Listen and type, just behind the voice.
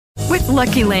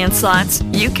Lucky Land Slots,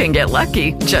 you can get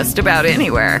lucky just about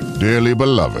anywhere. Dearly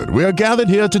beloved, we are gathered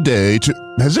here today to...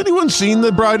 Has anyone seen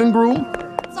the bride and groom?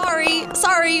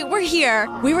 Sorry, we're here.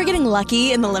 We were getting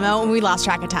lucky in the limo and we lost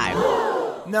track of time.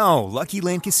 No, Lucky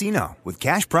Land Casino, with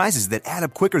cash prizes that add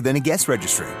up quicker than a guest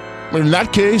registry. In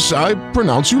that case, I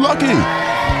pronounce you lucky.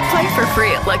 Play for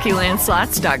free at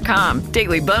LuckyLandSlots.com.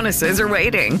 Daily bonuses are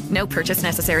waiting. No purchase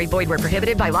necessary. Void where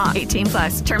prohibited by law.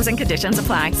 18+. Terms and conditions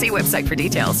apply. See website for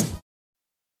details.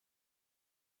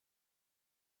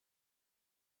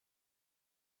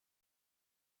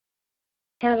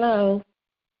 Hello.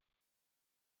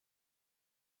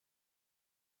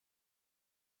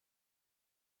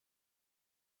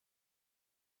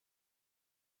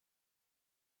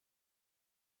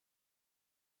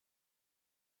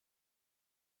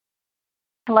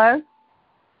 Hello?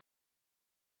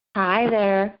 Hi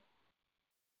there.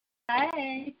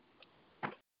 Hey.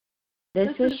 This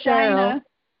is Cheryl. Dana.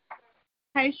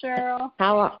 Hey, Cheryl.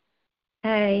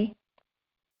 Hey.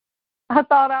 I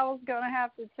thought I was going to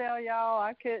have to tell y'all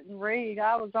I couldn't read.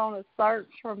 I was on a search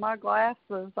for my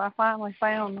glasses. I finally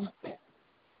found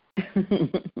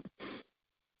them.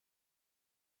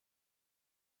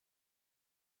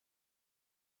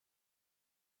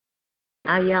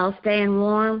 Are y'all staying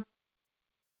warm?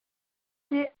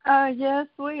 Yeah, yes,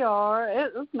 we are.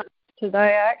 It was nice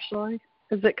today, actually.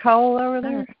 Is it cold over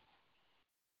there?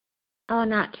 Oh,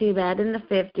 not too bad. In the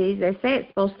 50s. They say it's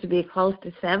supposed to be close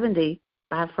to 70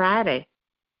 by Friday.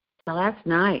 So that's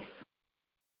nice.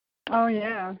 Oh,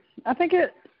 yeah. I think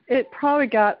it probably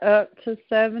got up to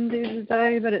 70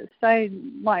 today, but it stayed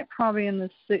like probably in the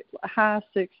high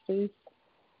 60s.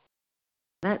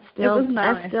 That's still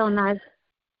nice. That's still nice.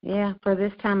 Yeah, for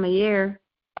this time of year.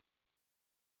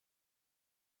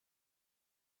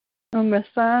 And the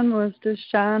sun was just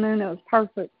shining. It was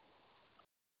perfect.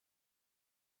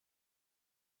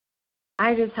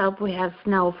 I just hope we have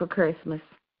snow for Christmas.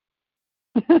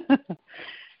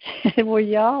 Well,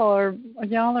 y'all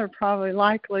are probably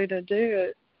likely to do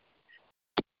it.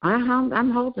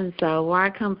 I'm hoping so. Where I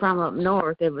come from up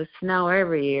north, it was snow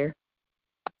every year.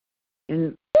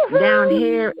 And down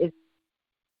here, it's...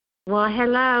 Well,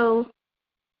 hello.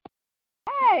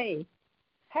 Hey,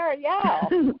 how are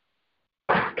y'all?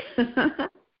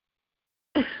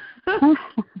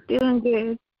 Doing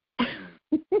good.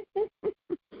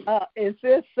 Is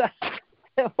this,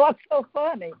 what's so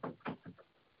funny?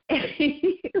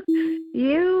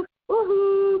 You?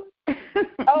 Woohoo!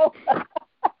 Oh,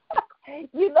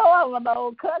 you know I'm an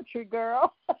old country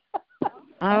girl.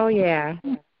 Oh, yeah.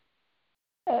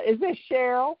 Is this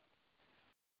Cheryl?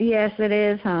 Yes, it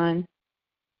is, hon.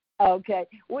 Okay.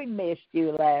 We missed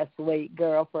you last week,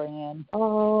 girlfriend.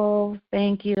 Oh,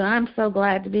 thank you. I'm so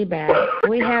glad to be back.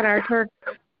 We had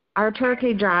our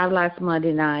turkey drive last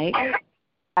Monday night.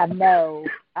 I know.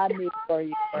 I knew where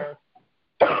you were.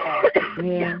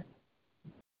 Yeah.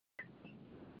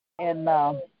 And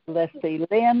let's see,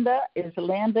 Linda. Is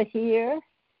Linda here?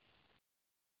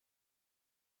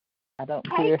 I don't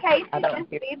hear. Casey, I don't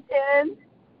hear. Ethan.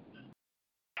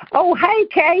 Oh, hey,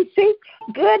 Casey.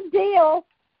 Good deal.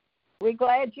 We're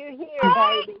glad you're here,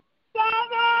 baby.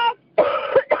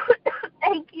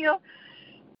 Thank you.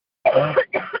 Oh.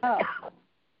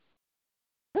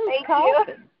 Who's Thank calling?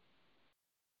 you.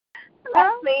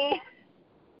 That's me.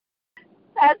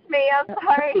 That's me. I'm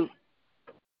sorry.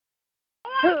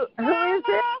 Who is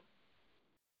it?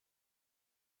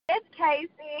 It's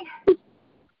Casey.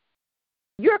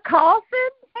 You're coughing?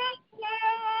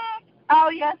 Oh,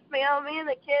 yes, ma'am. Me and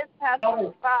the kids have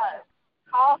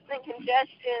cough and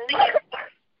congestion.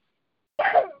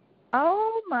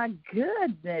 Oh, my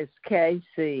goodness,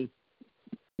 Casey.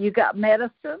 You got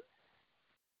medicine?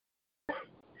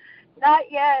 Not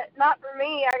yet. Not for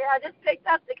me. I just picked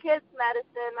up the kids'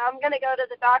 medicine. I'm going to go to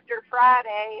the doctor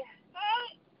Friday.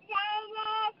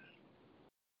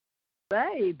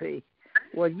 Baby.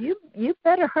 Well, you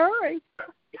better hurry.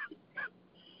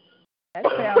 That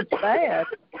sounds bad.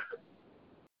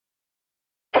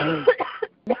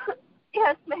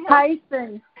 Yes, ma'am.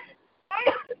 Pacing.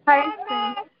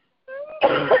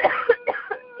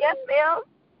 Yes, ma'am.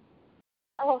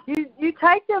 Oh. You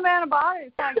take them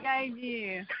antibiotics I gave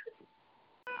you.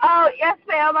 Oh, yes,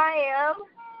 ma'am, I am.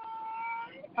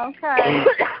 Okay.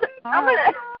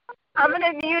 I'm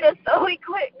gonna mute us so we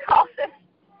quit coughing.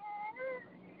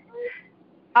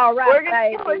 All right, We're gonna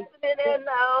baby. be listening in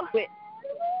though.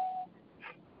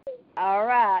 All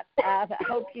right. I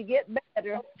hope you get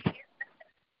better.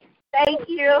 Thank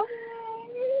you.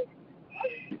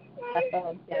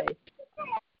 Okay.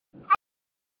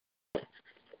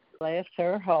 Bless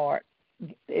her heart.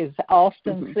 Is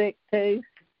Austin sick too?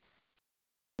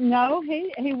 No,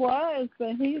 he was,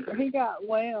 but he got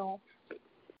well.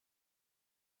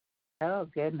 Oh,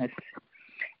 goodness.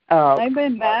 They've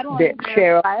been battling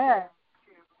Cheryl,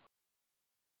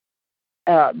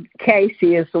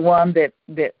 Casey is the one that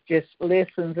just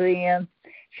listens in.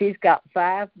 She's got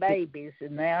 5 babies,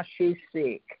 and now she's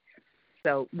sick.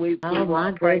 So we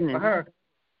want to pray for her.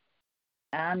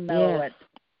 I know it.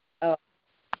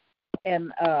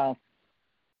 And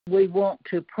we want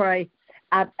to pray.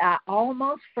 I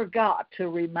almost forgot to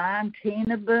remind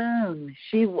Tina Boone.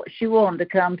 She wanted to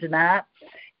come tonight,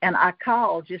 and I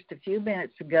called just a few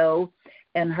minutes ago,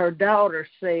 and her daughter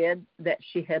said that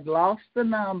she had lost the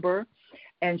number,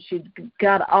 and she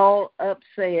got all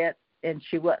upset, and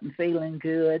she wasn't feeling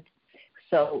good.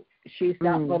 So she's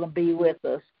not going to be with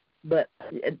us. But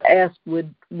asked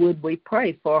would we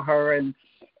pray for her,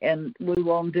 and we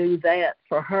want to do that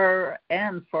for her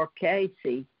and for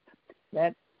Casey.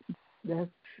 That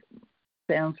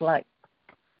sounds like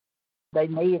they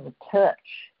need a touch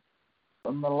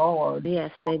from the Lord.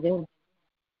 Yes, they do.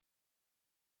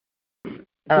 Did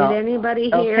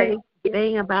anybody hear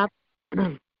anything about?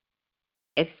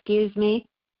 Excuse me.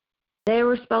 They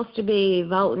were supposed to be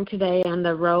voting today on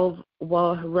the Roe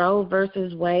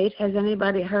versus Wade. Has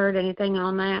anybody heard anything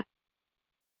on that?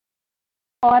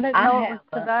 Oh, I didn't know it was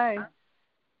today.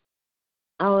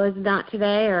 Oh, it's not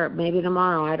today, or maybe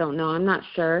tomorrow. I don't know. I'm not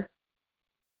sure.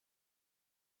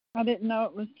 I didn't know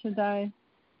it was today.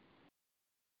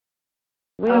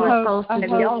 We were supposed to. I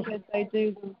hope that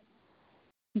they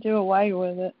do away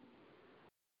with it.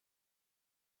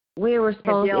 We were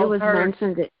supposed. It was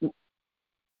mentioned.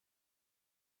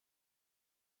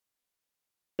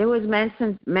 It was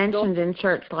mentioned in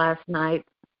church last night.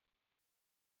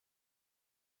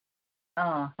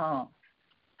 Have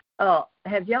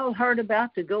y'all heard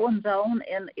about the goings on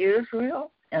in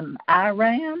Israel and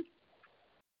Iran?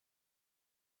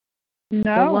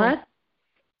 No. The what?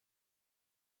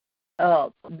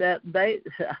 That they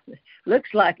looks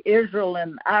like Israel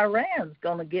and Iran's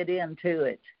going to get into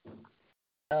it.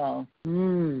 I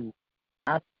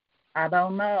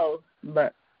don't know,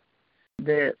 but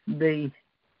this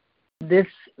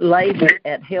lady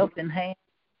at Helping Hand,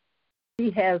 she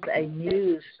has a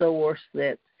news source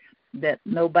that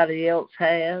nobody else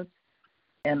has,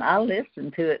 and I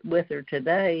listened to it with her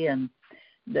today, and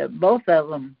both of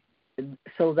them,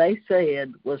 so they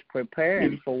said, was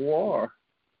preparing for war.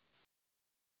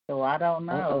 So I don't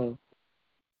know.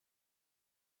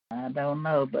 I don't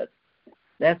know, but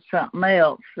that's something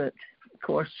else that, of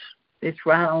course, it's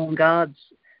right on God's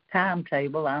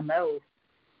timetable. I know,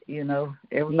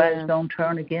 everybody's going to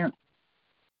turn against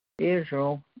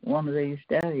Israel one of these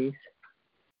days.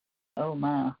 Oh,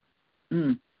 my.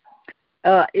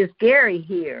 Is Gary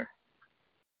here?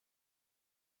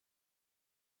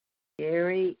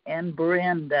 Gary and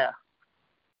Brenda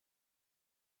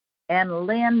and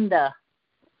Linda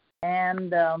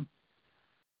and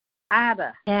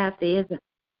Ida. Kathy, isn't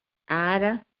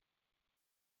Ida?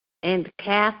 And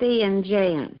Kathy and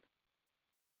Jan.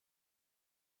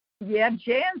 Yeah,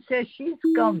 Jan says she's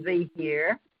going to be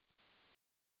here.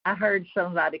 I heard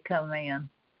somebody come in.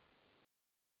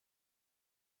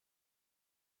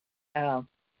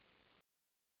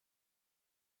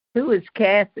 Who is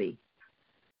Kathy?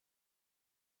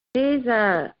 She's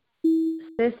a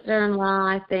sister-in-law,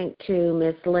 I think, to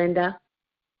Miss Linda.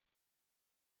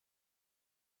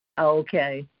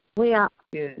 Okay. We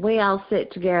all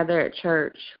sit together at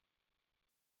church.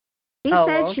 She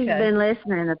said she's been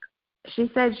listening.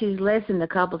 She said she's listened a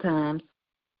couple times.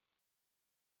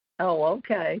 Oh,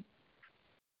 okay.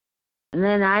 And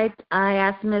then I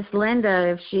asked Miss Linda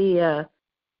if she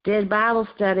did Bible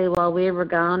study while we were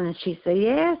gone, and she said,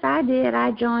 yes, I did. I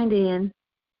joined in.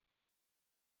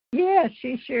 Yeah,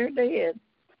 she sure did.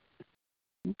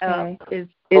 Okay.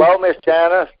 Hello, Miss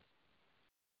Janice.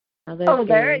 Oh,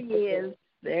 there he is.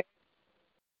 There.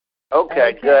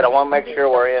 Okay, good. I want to make sure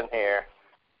we're in here.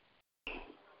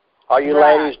 Are you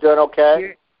ladies doing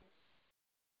okay?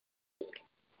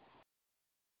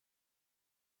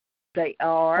 They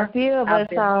are. A few of us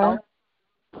are.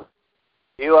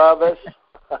 Few of us?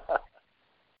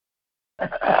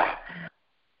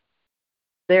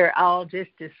 They're all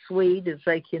just as sweet as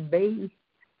they can be.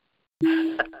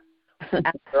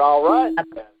 They're all right.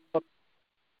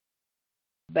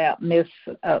 About Miss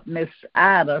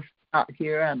Ida not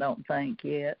here, I don't think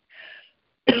yet.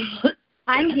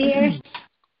 I'm here.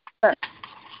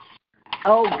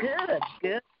 Oh,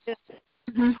 good.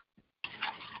 Mm-hmm.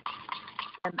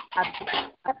 And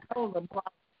I told them,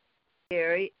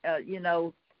 Gary,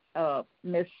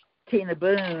 Miss Tina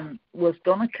Boone was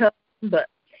going to come, but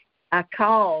I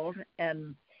called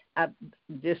and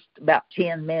just about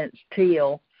 10 minutes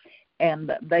till,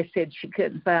 and they said she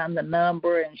couldn't find the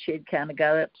number, and she'd kind of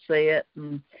got upset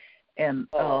and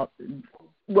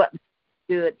wouldn't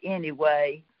do it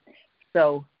anyway.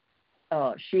 So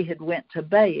she had went to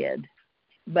bed,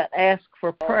 but asked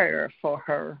for prayer for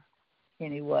her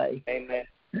anyway. Amen.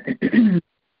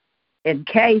 And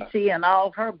Casey and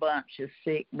all her bunch is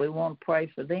sick. We want to pray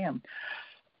for them.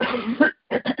 I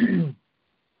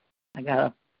got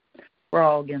a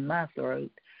frog in my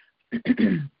throat.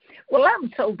 Well,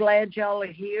 I'm so glad y'all are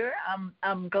here.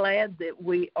 I'm glad that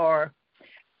we are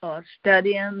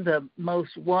studying the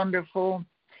most wonderful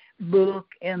book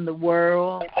in the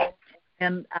world,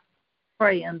 and I'm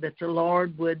praying that the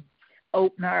Lord would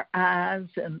open our eyes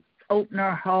and open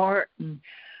our heart and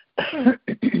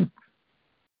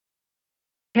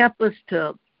help us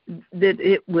that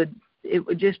it would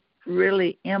just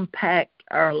really impact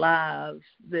our lives,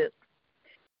 that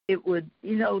it would,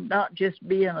 not just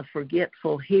being a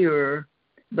forgetful hearer,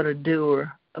 but a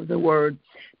doer of the word,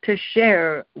 to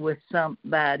share with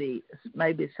somebody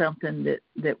maybe something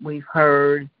that we've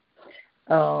heard.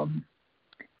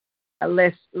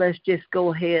 Let's just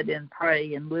go ahead and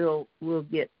pray, and we'll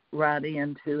get right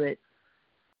into it.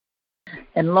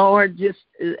 And Lord, just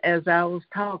as I was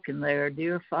talking there,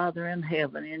 dear Father in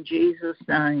heaven, in Jesus'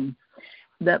 name,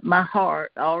 that my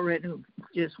heart already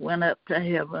just went up to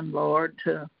heaven, Lord,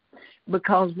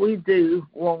 because we do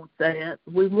want that.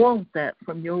 We want that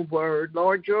from your word.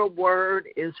 Lord, your word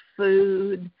is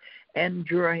food and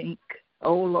drink.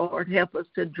 Oh, Lord, help us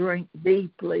to drink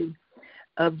deeply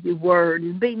of your word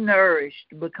and be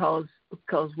nourished because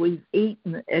we've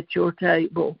eaten at your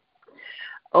table.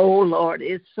 Oh, Lord,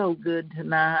 it's so good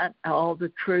tonight, all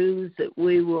the truths that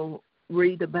we will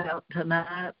read about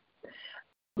tonight.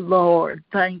 Lord,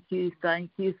 thank you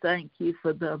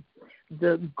for the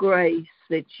grace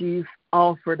that you've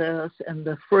offered us and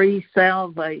the free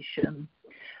salvation,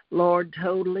 Lord,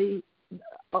 totally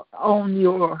on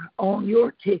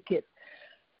your ticket.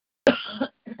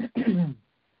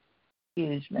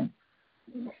 Excuse me.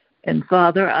 And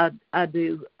Father, I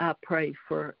pray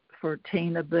for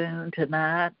Tina Boone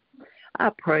tonight. I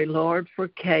pray, Lord, for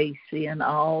Casey and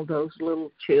all those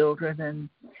little children,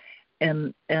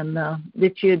 and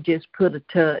that you just put a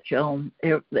touch on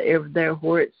there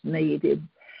where it's needed.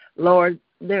 Lord,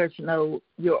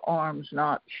 your arm's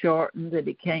not shortened that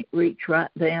it can't reach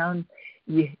right down.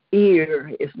 Your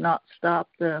ear is not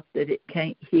stopped up that it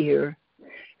can't hear.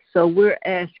 So we're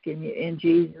asking you in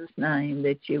Jesus' name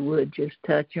that you would just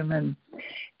touch them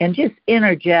and just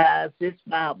energize this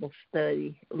Bible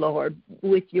study, Lord,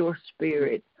 with your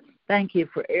spirit. Thank you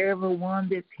for everyone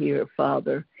that's here,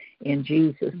 Father. In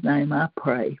Jesus' name I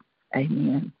pray.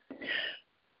 Amen.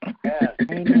 Yes.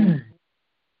 Amen.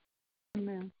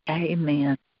 Amen.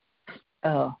 Amen.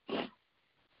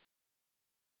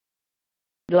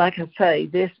 Like I say,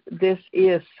 this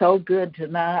is so good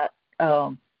tonight.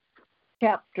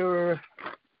 Chapter,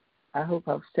 I hope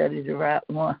I've studied the right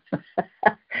one.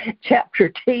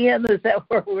 Chapter 10, is that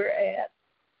where we're at?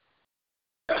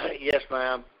 Yes,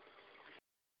 ma'am.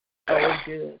 Oh,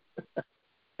 good.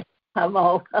 I'm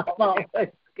always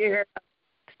scared of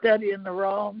studying the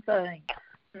wrong thing.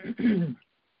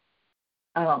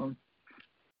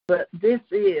 But this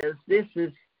is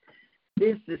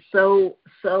so.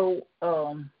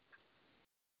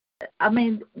 I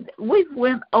mean, we've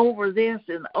went over this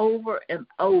and over,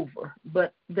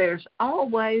 but there's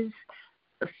always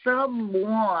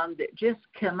someone that just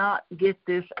cannot get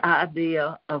this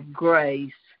idea of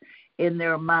grace in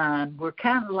their mind. We're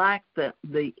kind of like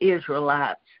the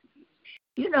Israelites.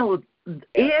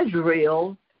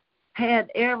 Israel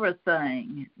had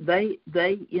everything. They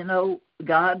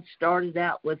God started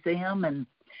out with them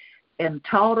and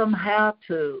taught them how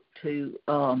to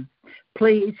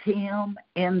please him,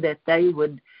 and that they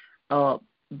would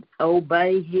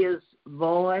obey his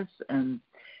voice, and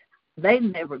they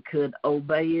never could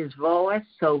obey his voice.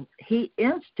 So he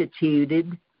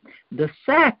instituted the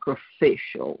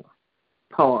sacrificial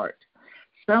part.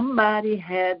 Somebody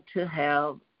had to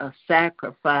have a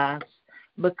sacrifice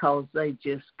because they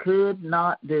just could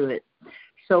not do it.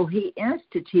 So he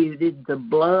instituted the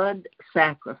blood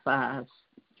sacrifice.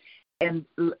 And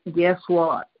guess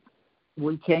what?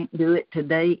 We can't do it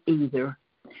today either.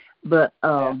 But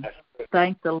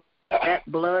thank the Lord, that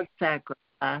blood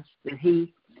sacrifice that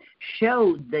he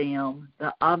showed them,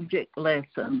 the object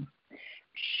lesson,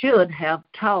 should have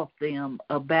taught them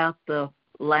about the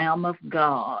Lamb of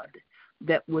God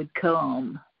that would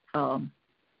come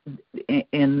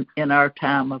in our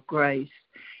time of grace.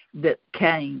 that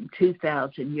came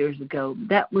 2,000 years ago.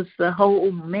 That was the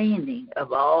whole meaning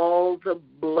of all the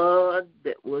blood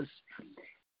that was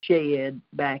shed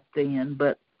back then,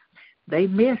 but they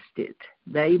missed it.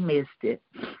 They missed it.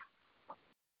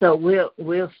 So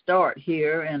we'll start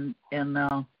here, and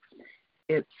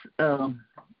it's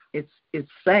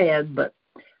sad, but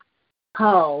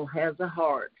Paul has a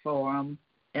heart for them,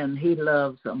 and he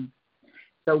loves them.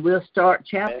 So we'll start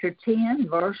chapter 10,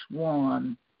 verse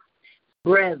 1.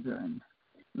 Brethren,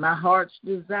 my heart's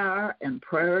desire and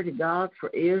prayer to God for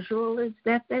Israel is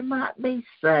that they might be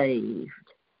saved.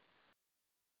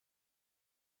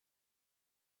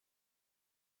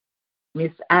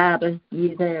 Miss Ida,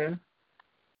 you there?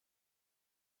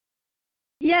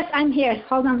 Yes, I'm here.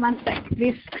 Hold on one sec,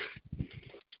 please.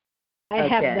 I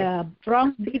have the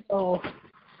wrong Bible.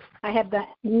 I have the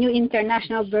New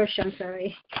International Version,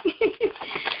 sorry.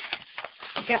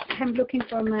 I'm looking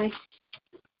for my...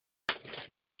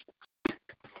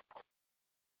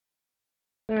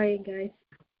 Sorry, guys.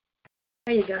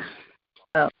 There you go.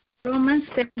 Oh. Romans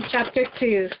chapter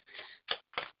 2.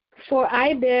 For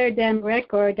I bear them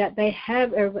record that they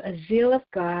have a zeal of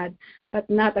God, but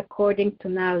not according to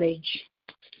knowledge.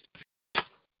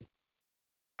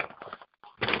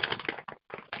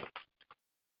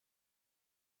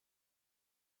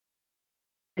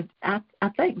 I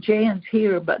think Jan's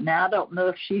here, but now I don't know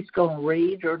if she's going to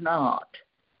read or not.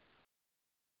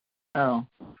 Oh.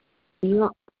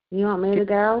 You want me to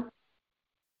go?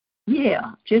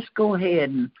 Yeah, just go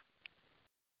ahead.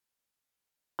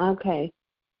 Okay.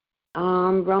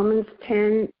 Romans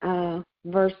 10,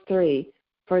 verse 3.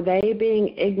 For they,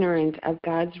 being ignorant of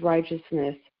God's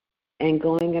righteousness and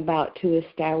going about to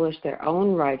establish their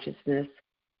own righteousness,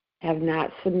 have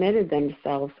not submitted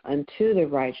themselves unto the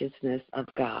righteousness of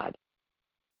God.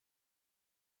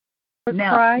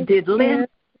 Now, did Lynn...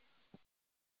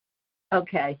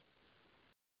 Okay.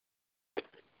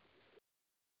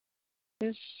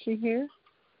 Is she here?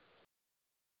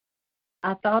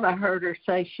 I thought I heard her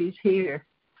say she's here.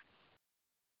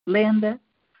 Linda?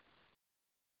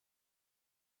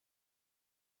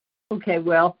 Okay,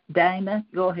 well, Dana,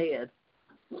 go ahead.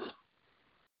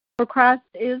 For Christ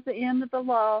is the end of the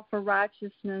law for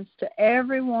righteousness to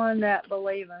everyone that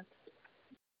believeth.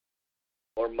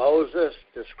 For Moses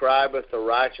describeth the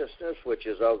righteousness which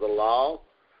is of the law,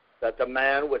 that the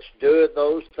man which doeth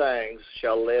those things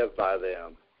shall live by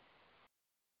them.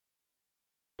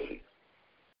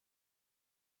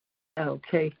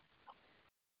 Okay.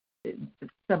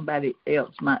 Somebody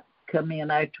else might come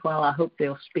in after a while. I hope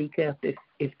they'll speak up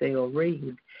if they'll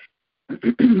read.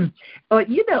 But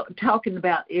talking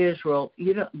about Israel,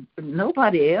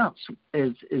 nobody else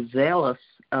is zealous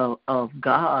of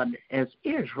God as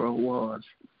Israel was.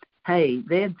 Hey,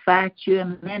 they'd fight you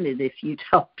in a minute if you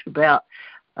talked about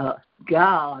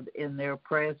God in their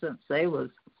presence.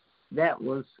 That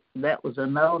was a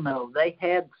no-no. They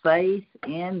had faith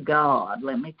in God,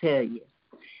 let me tell you.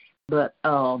 But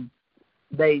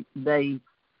they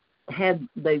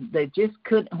just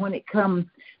couldn't. When it comes,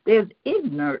 they're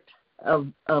ignorant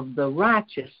of the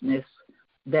righteousness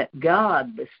that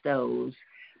God bestows.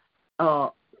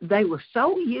 They were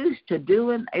so used to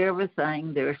doing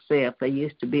everything themselves. There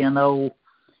used to be an old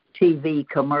TV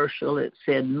commercial that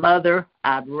said, "Mother,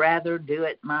 I'd rather do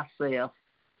it myself."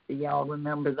 Do y'all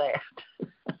remember that?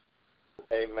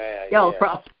 Amen.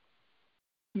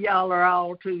 Y'all are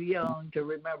all too young to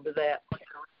remember that.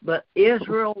 But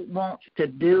Israel wants to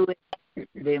do it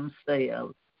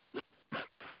themselves.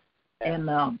 And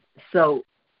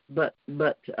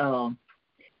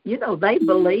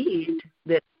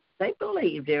they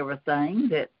believed everything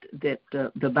that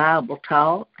the Bible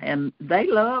taught, and they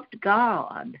loved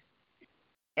God.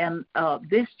 And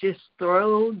this just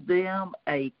throwed them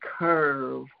a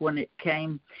curve when it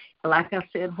came. Like I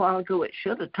said a while ago, it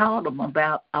should have taught them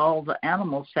about all the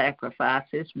animal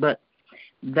sacrifices, but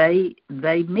they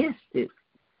missed it.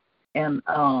 And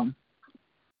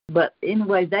but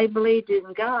anyway, they believed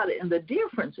in God, and the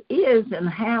difference is in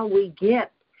how we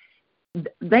get.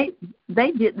 They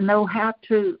didn't know how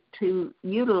to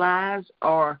utilize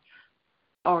or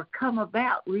come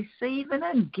about receiving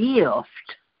a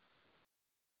gift.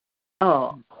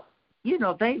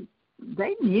 They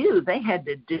knew they had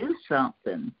to do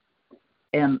something,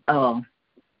 and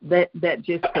that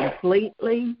just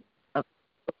completely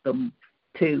them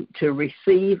to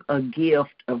receive a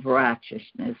gift of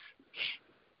righteousness.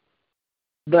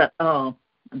 But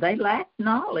they lacked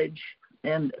knowledge,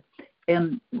 and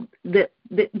that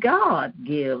God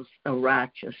gives a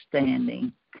righteous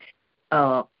standing.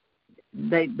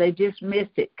 They just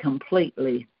missed it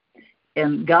completely.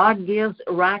 And God gives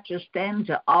righteous standing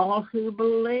to all who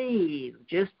believe.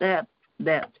 Just that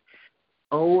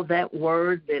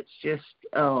word that's just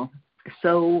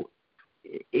so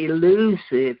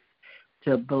elusive,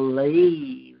 to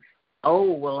believe.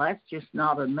 Oh, well, that's just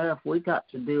not enough. We got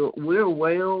to do it. We're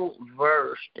well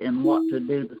versed in what to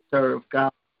do to serve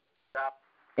God.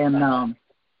 And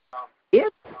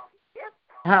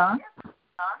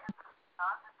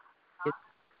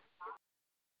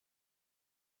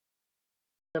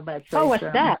What was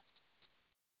that?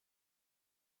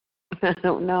 I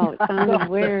don't know. It sounded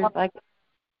weird, like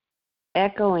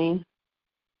echoing.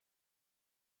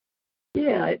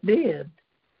 Yeah, it did.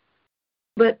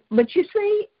 But you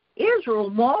see, Israel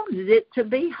wanted it to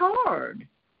be hard.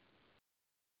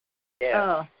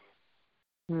 Yeah.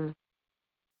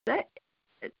 That,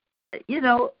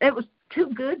 it was too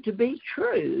good to be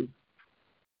true.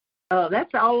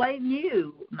 That's all they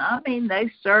knew. I mean, they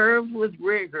served with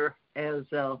rigor, as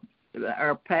our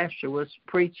pastor was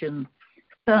preaching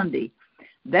Sunday.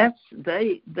 They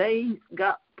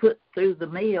got put through the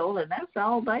mill, and that's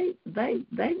all they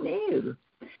knew.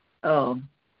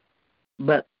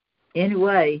 But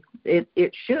anyway,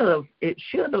 it should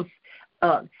have.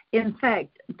 In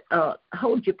fact,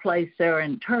 hold your place there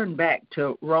and turn back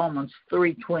to Romans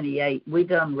 3:28. We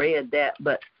done read that,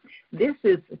 but this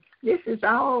is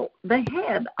all they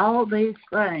had. All these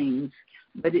things,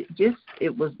 but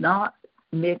it was not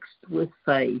mixed with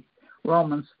faith.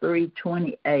 Romans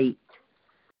 3:28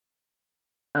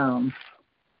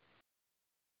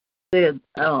 said,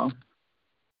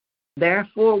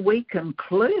 therefore we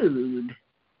conclude.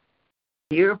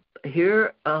 Here,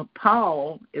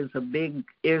 Paul is a big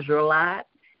Israelite,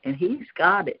 and he's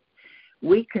got it.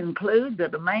 We conclude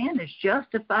that a man is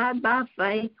justified by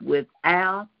faith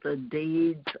without the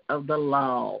deeds of the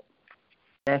law.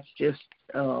 That's just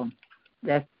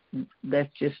that's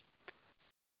just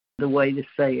the way to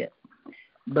say it.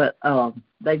 But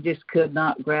they just could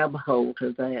not grab a hold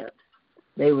of that.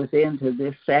 They was into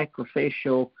this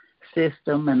sacrificial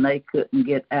system, and they couldn't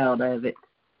get out of it.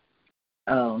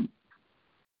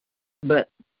 But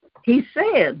he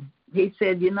said, they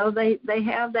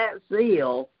have that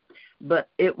zeal, but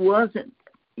it wasn't,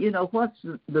 what's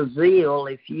the zeal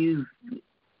if you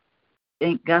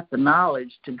ain't got the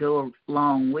knowledge to go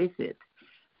along with it?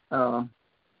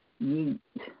 You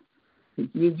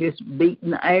just beating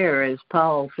the air, as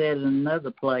Paul said in another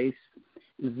place.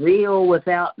 Zeal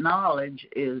without knowledge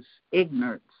is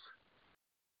ignorance.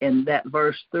 And that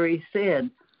verse 3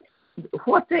 said,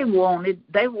 what they wanted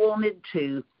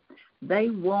to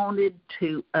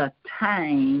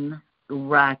attain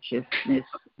righteousness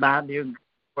by their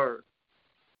works.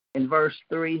 And verse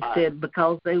 3 said,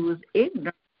 because they was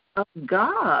ignorant of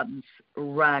God's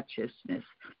righteousness.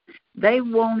 They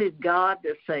wanted God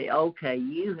to say, okay,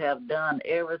 you have done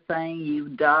everything.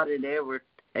 You've dotted every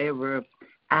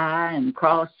I and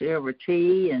crossed every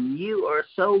T, and you are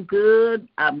so good,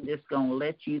 I'm just going to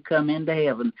let you come into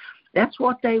heaven. That's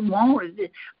what they wanted,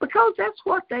 because that's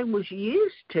what they was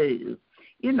used to.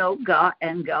 God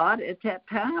at that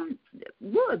time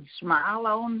would smile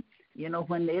on,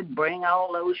 when they'd bring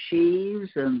all those sheaves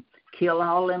and kill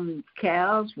all them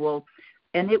cows. Well,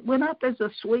 and it went up as a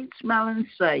sweet-smelling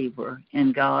savor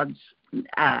in God's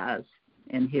eyes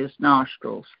and his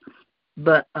nostrils.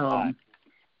 But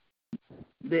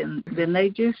then they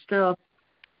just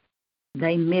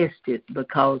they missed it,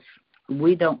 because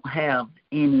we don't have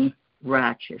any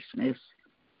righteousness.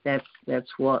 That's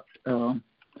what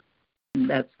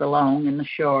that's the long and the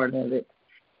short of it.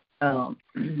 And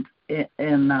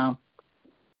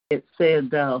it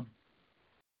said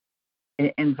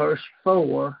in verse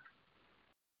 4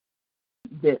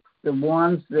 that the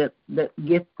ones that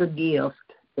get the gift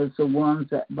is the ones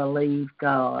that believe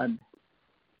God.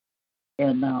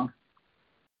 And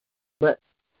but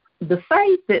the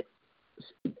faith that,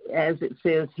 as it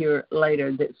says here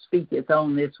later, that speaketh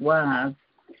on this wise,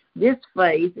 this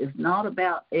faith is not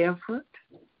about effort.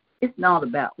 It's not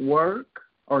about work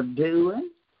or doing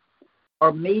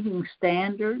or meeting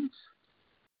standards.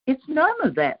 It's none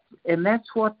of that, and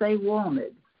that's what they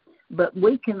wanted. But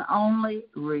we can only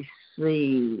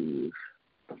receive.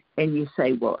 And you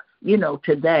say, well,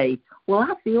 today, well,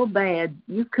 I feel bad.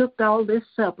 You cooked all this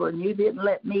supper and you didn't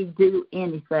let me do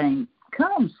anything.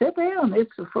 Come, sit down.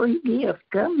 It's a free gift.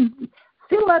 Come,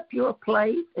 fill up your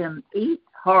plate and eat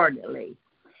heartily.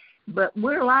 But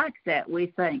we're like that.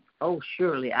 We think, oh,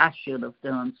 surely I should have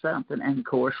done something. And, of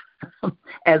course,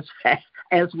 as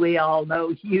we all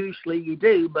know, usually you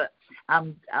do. But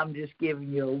I'm just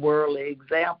giving you a worldly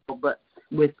example. But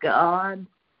with God,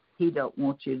 he don't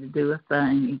want you to do a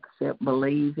thing except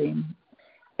believe him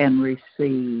and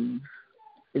receive.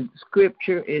 in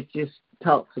Scripture, it just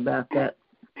talks about that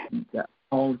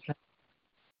all the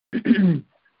time.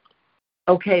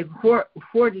 Okay,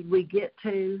 where did we get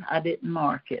to? I didn't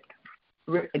mark it.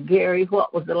 Gary,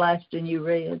 what was the last one you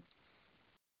read?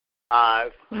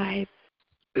 5.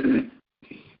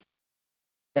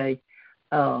 Okay.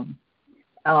 All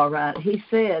right. He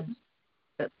said,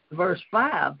 verse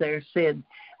 5 there said,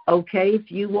 okay,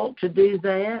 if you want to do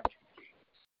that,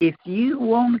 if you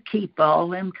want to keep all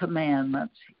them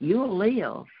commandments, you'll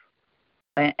live.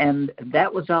 And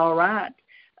that was all right.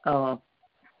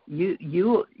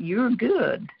 You're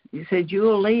good. You said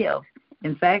you'll live.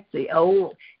 In fact,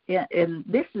 and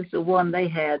this is the one they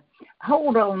had.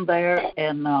 Hold on there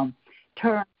and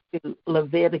turn to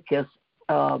Leviticus.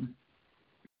 I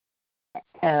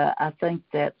think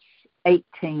that's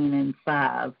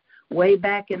 18:5. Way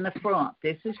back in the front.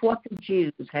 This is what the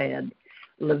Jews had.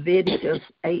 Leviticus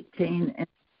 18:5.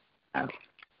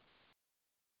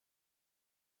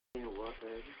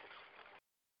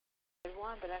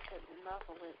 But I couldn't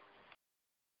muffle it.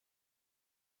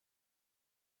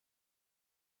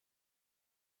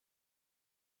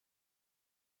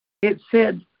 It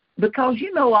said, because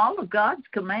all of God's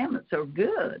commandments are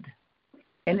good.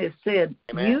 And it said,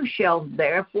 Amen. You shall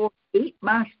therefore keep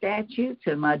my statutes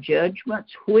and my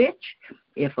judgments, which,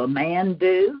 if a man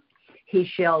do, he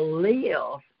shall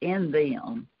live in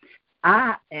them.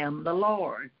 I am the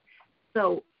Lord.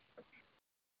 So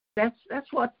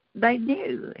that's what they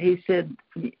knew. He said,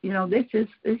 this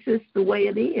is the way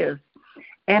it is.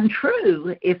 And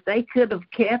true, if they could have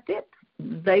kept it,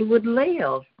 they would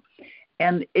live.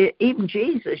 And even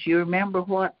Jesus, you remember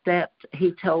what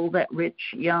he told that rich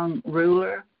young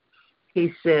ruler?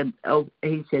 He said,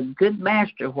 good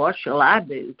master, what shall I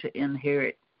do to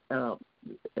inherit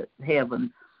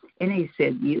heaven? And he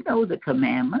said, you know the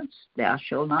commandments, thou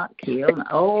shalt not kill. And,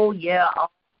 oh, yeah,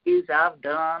 all these I've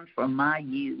done from my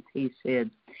youth, he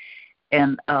said.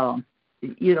 And,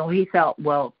 he thought,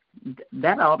 well,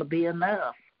 that ought to be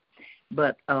enough.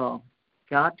 But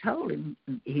God told him,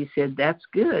 he said, that's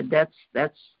good.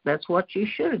 That's what you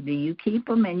should do. You keep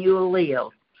them and you'll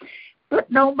live.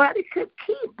 But nobody could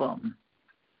keep them.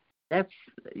 That's,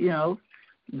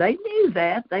 they knew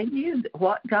that. They knew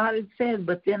what God had said,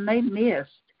 but then they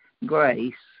missed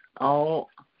grace.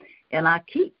 And I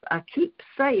keep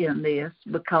saying this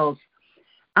because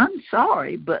I'm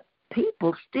sorry, but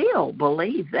people still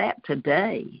believe that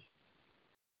today.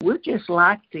 We're just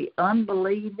like the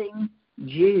unbelieving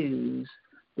Jews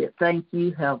that think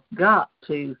you have got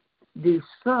to do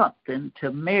something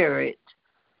to merit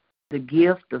the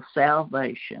gift of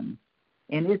salvation.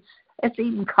 And it's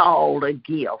even called a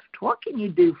gift. What can you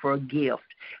do for a gift?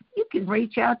 You can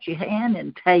reach out your hand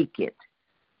and take it.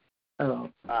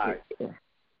 I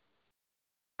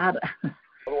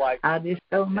just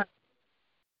don't know.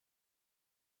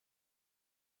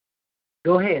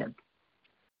 Go ahead.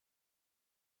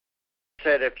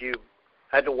 Said if you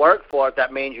had to work for it,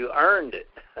 that means you earned it.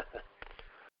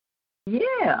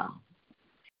 Yeah,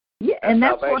 and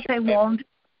that's what they want.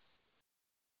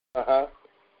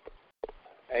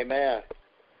 Amen.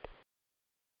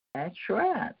 That's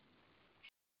right.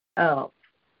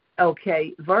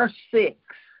 Okay, verse 6,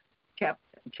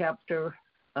 chapter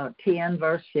 10,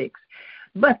 verse 6.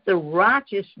 But the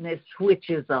righteousness which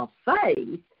is of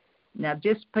faith, now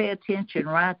just pay attention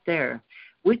right there.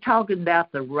 We're talking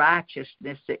about the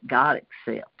righteousness that God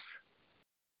accepts.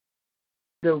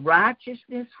 The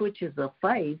righteousness which is of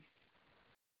faith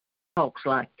talks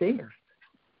like this.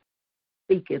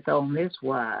 Speaketh on this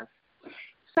wise.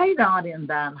 Say not in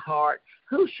thine heart,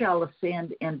 who shall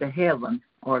ascend into heaven,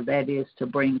 or that is to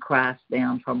bring Christ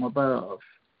down from above.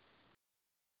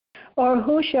 Or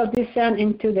who shall descend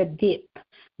into the deep,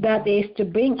 that is to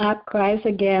bring up Christ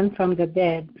again from the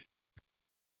dead.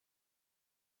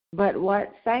 But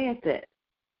what saith it?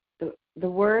 The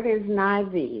word is nigh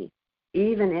thee,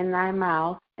 even in thy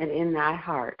mouth and in thy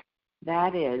heart.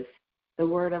 That is the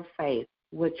word of faith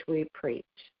which we preach.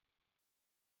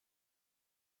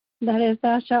 That is,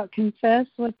 thou shalt confess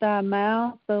with thy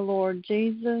mouth the Lord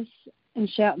Jesus, and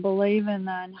shalt believe in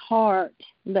thine heart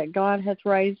that God hath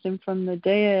raised him from the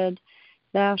dead,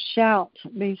 thou shalt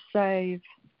be saved.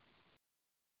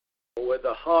 With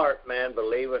the heart man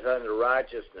believeth unto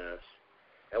righteousness,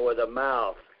 and with the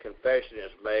mouth confession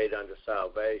is made unto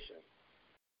salvation.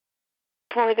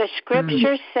 For the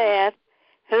Scripture saith,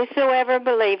 whosoever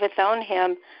believeth on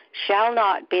him shall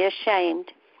not be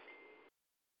ashamed.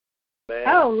 Man.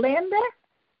 Oh, Linda?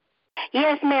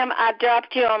 Yes, ma'am. I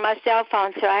dropped you on my cell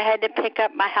phone, so I had to pick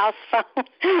up my house phone.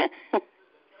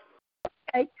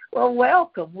 Okay. Well,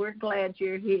 welcome. We're glad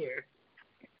you're here.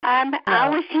 I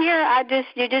was here.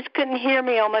 You just couldn't hear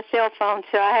me on my cell phone,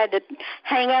 so I had to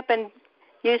hang up and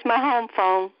use my home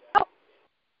phone.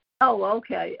 Oh,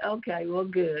 okay. Well,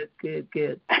 good.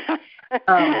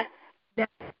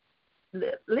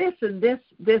 Listen,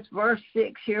 this verse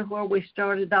 6 here where we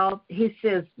started off, he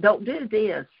says, don't do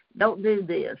this.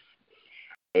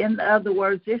 In other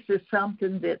words, this is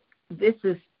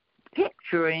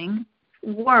picturing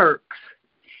works.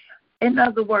 In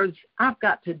other words, I've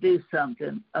got to do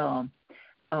something.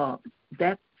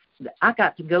 That I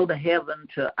got to go to heaven.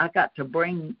 I got to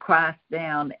bring Christ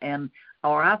down,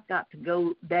 or I've got to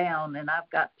go down and I've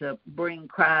got to bring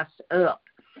Christ up.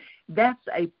 That's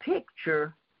a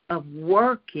picture of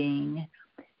working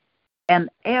an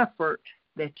effort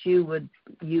that you would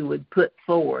put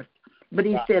forth. But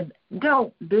he said,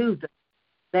 don't do that.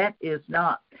 That is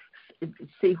not.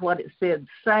 See what it said.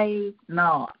 Say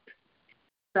not.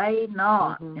 Say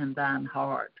not in thine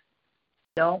heart.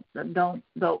 Don't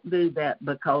do that,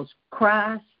 because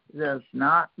Christ does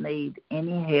not need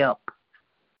any help.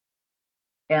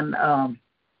 And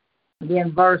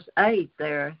then verse 8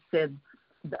 there said,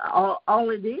 all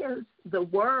it is, the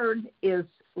word is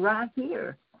right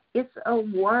here. It's a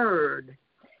word,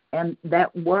 and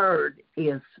that word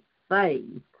is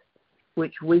faith,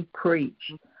 which we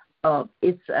preach.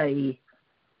 It's a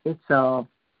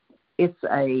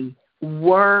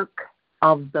work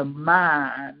of the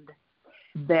mind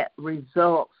that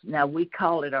results. Now we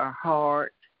call it our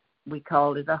heart. We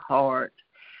call it a heart,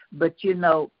 but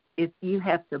if you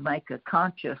have to make a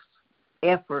conscious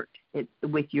effort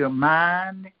with your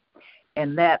mind,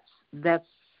 and that's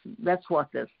what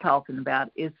that's talking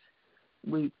about. I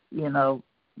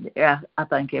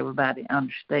think everybody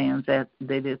understands that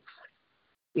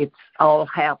it's all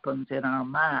happens in our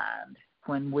mind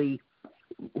when we,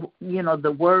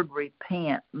 the word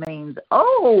repent means,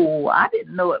 I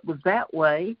didn't know it was that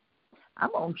way.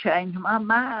 I'm going to change my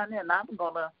mind, and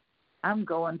I'm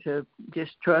going to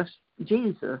just trust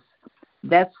Jesus.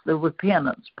 That's the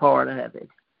repentance part of it.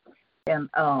 And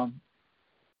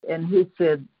he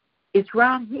said, it's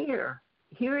right here.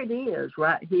 Here it is,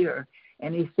 right here.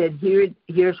 And he said,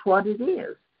 here's what it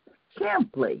is.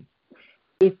 Simply,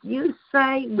 if you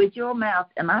say with your mouth,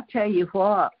 and I tell you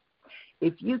what,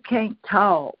 if you can't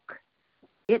talk,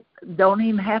 it don't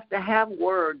even have to have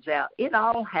words out. It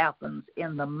all happens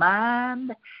in the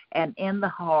mind and in the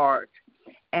heart.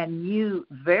 And you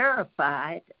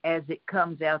verify it as it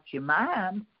comes out your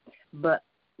mind. But,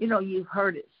 you've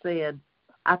heard it said,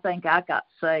 I think I got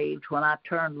saved when I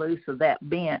turned loose of that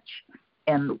bench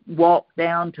and walked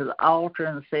down to the altar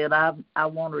and said, I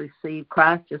want to receive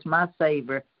Christ as my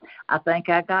Savior. I think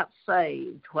I got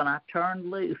saved when I turned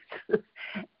loose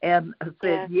and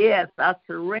said, yes, I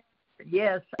surrender.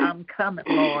 Yes, I'm coming,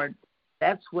 Lord.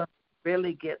 That's when we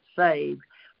really get saved,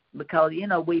 because,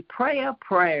 we pray a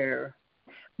prayer,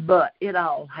 but it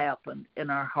all happened in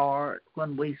our heart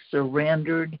when we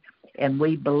surrendered and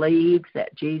we believed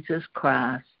that Jesus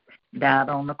Christ died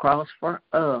on the cross for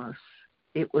us.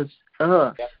 It was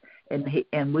us.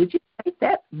 And we just take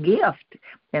that gift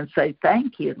and say,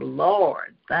 thank you,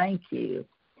 Lord, thank you.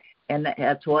 And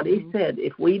that's what he said.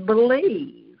 If we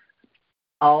believe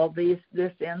all this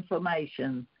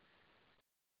information,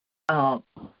 let's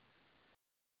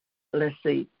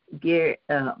see, Gary,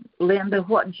 Linda,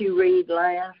 what did you read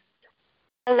last?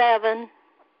 11.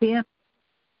 10?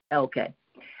 Okay.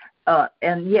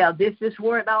 And this is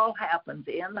where it all happens,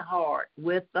 in the heart.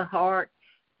 With the heart,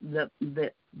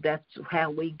 that's how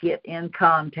we get in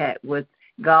contact with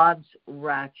God's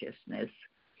righteousness.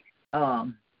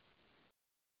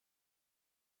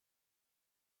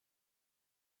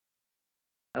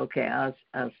 Okay, I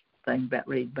was thinking about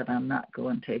reading, but I'm not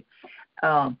going to.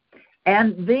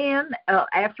 And then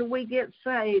after we get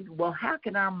saved, well, how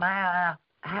can our mouth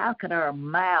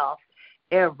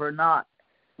ever not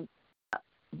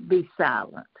be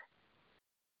silent?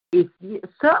 If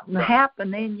something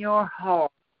happened in your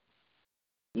heart,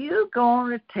 you're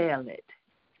going to tell it.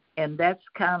 And that's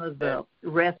kind of the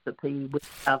recipe we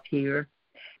have here.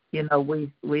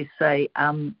 We say,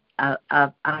 I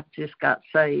just got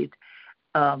saved.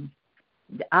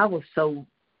 I was so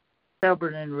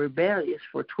stubborn and rebellious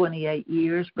for 28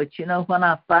 years, but when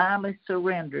I finally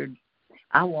surrendered,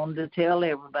 I wanted to tell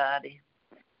everybody.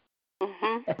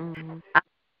 I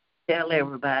tell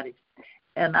everybody.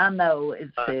 And I know it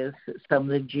says that some of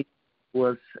the Jews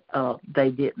they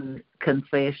didn't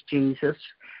confess Jesus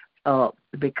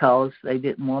because they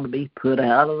didn't want to be put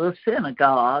out of the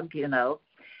synagogue,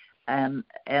 and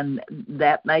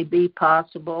that may be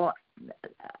possible.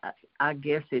 I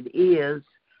guess it is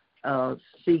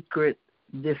secret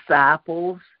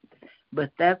disciples,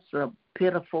 but that's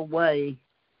pitiful way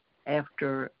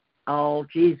after all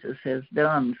Jesus has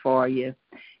done for you.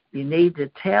 You need to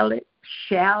tell it,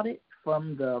 shout it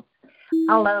from the,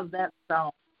 I love that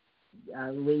song.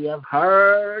 We have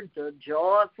heard the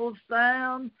joyful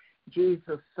sound,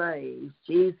 Jesus saves,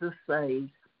 Jesus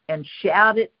saves, and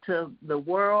shout it to the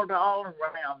world all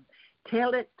around.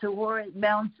 Tell it to where it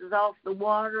bounces off the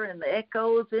water and the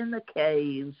echoes in the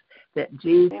caves that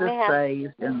Jesus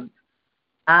saves, and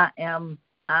I am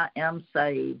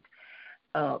saved.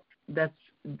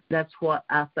 That's what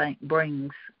I think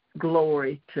brings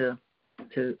glory to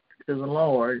the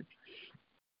Lord.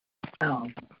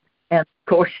 And of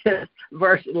course,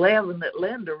 verse 11 that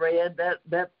Linda read,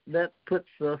 that puts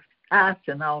the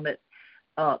icing on it.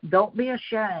 Don't be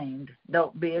ashamed.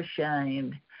 Don't be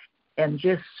ashamed. And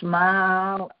just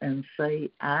smile and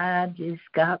say, I just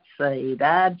got saved.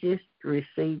 I just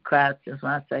received Christ as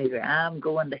my Savior. I'm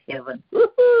going to heaven.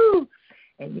 Woohoo!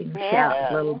 And you can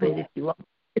shout a little bit if you want.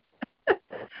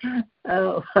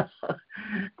 Oh,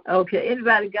 okay.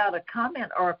 Anybody got a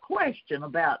comment or a question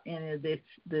about any of this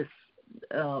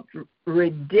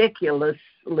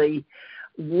ridiculously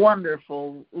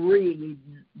wonderful read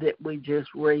that we just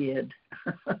read?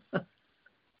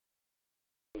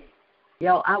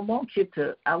 Y'all, I want you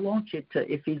to,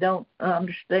 if you don't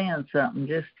understand something,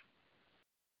 just,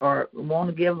 or want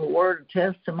to give a word of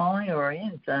testimony or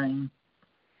anything,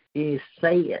 you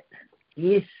say it.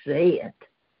 You say it.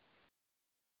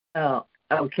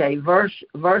 Okay, verse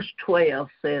 12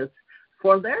 says,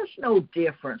 for there's no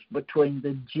difference between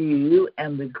the Jew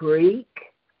and the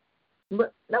Greek,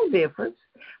 but no difference,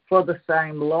 for the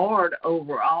same Lord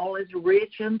over all is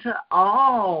rich unto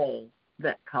all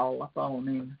that call upon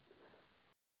him.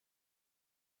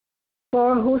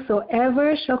 For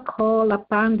whosoever shall call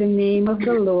upon the name of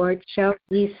the Lord shall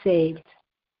be saved.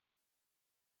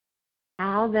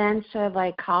 How then shall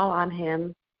they call on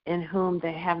him in whom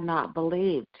they have not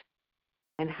believed?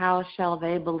 And how shall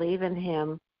they believe in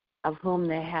him of whom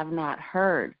they have not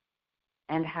heard?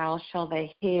 And how shall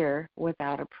they hear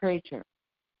without a preacher?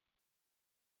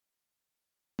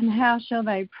 And how shall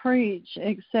they preach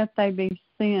except they be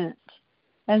sent?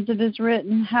 As it is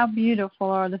written, how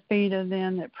beautiful are the feet of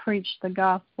them that preach the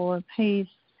gospel of peace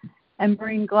and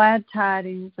bring glad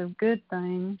tidings of good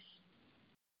things.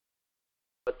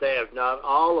 But they have not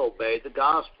all obeyed the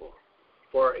gospel.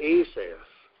 For Esau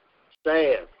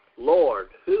saith,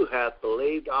 Lord, who hath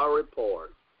believed our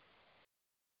report?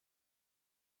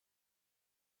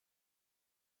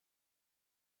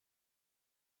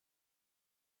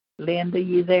 Linda,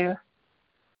 you there?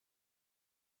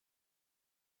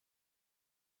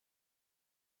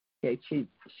 Okay, she's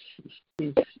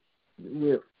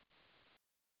real.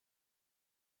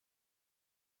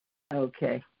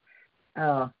 Okay.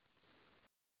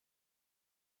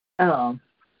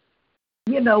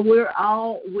 We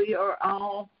are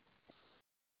all,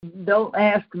 don't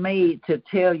ask me to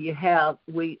tell you how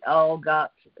we all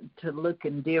got to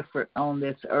looking different on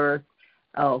this earth.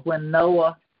 When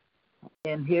Noah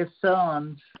and his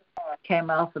sons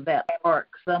came off of that ark,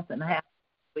 something happened.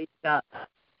 We've got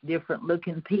different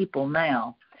looking people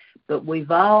now, but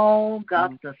we've all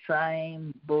got the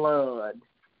same blood,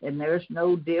 and there's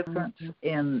no difference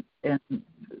in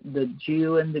the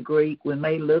Jew and the Greek. We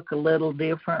may look a little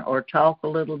different or talk a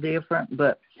little different,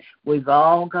 but we've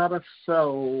all got a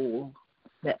soul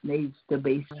that needs to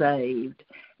be saved.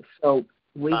 So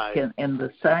we can, and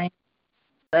the same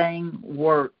thing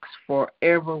works for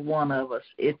every one of us.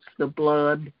 It's the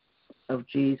blood of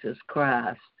Jesus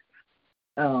Christ.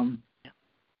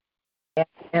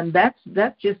 And that's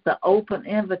just the open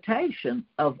invitation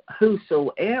of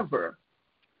whosoever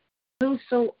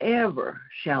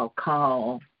shall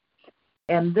call.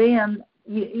 And then,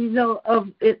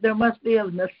 there must be a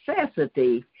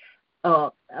necessity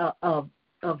of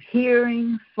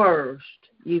hearing first.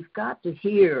 You've got to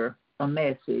hear a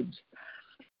message.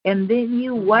 And then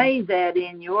you weigh that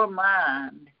in your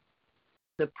mind,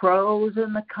 the pros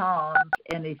and the cons.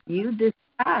 And if you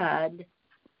decide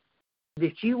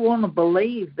that you want to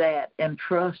believe that and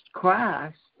trust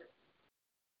Christ,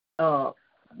 that's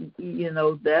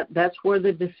where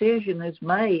the decision is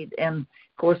made. And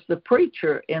of course, the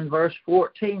preacher in verse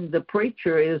 14, the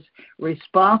preacher is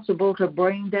responsible to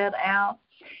bring that out.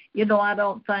 I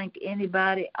don't think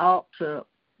anybody ought to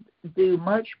do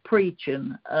much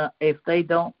preaching if they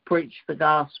don't preach the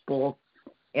gospel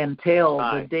and tell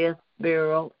the death,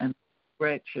 burial, and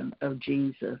resurrection of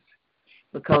Jesus.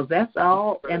 Because that's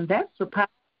all, and that's the power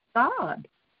of God.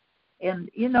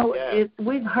 And,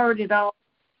 we've heard it all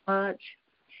much,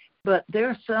 but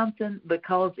there's something,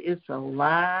 because it's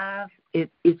alive,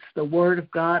 it's the Word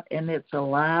of God, and it's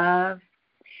alive.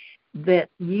 that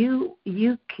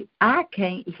I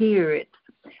can't hear it.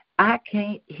 I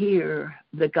can't hear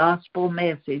the gospel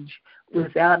message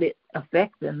without it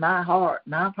affecting my heart.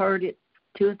 And I've heard it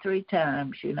 2 or 3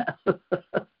 times, you know.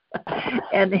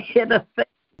 And it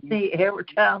affects me every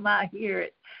time I hear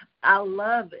it. I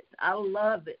love it. I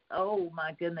love it. Oh,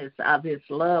 my goodness. I just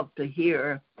love to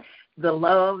hear the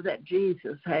love that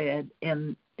Jesus had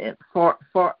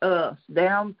for us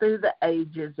down through the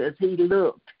ages as he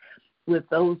looked with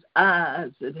those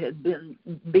eyes that had been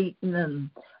beaten and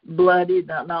bloodied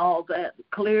and all that,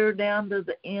 clear down to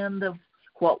the end of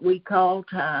what we call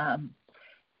time.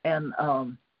 And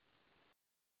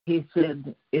he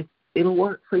said, it'll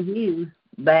work for you,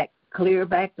 clear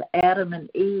back to Adam and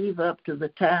Eve up to the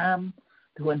time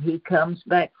when he comes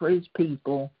back for his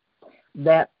people.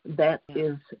 That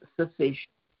is sufficient.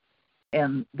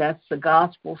 And that's the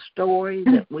gospel story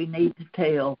that we need to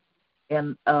tell.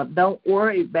 And don't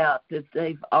worry about that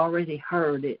they've already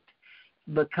heard it,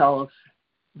 because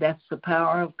that's the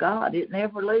power of God. It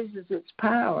never loses its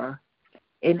power.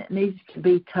 And it needs to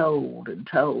be told and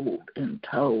told and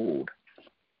told.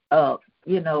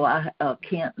 You know,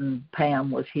 Kent and Pam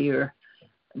was here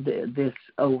this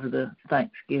over the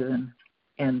Thanksgiving,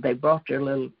 and they brought their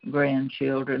little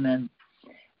grandchildren, and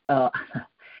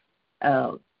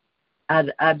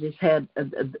I just had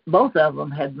both of them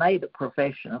had made a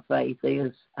profession of faith.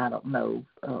 I don't know,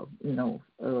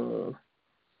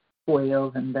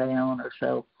 12 and down or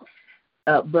so.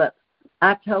 But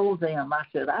I told them, I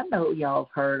said, I know y'all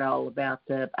have heard all about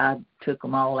that. I took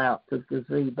them all out to the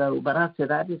gazebo, but I said,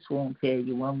 I just want to tell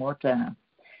you one more time.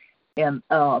 And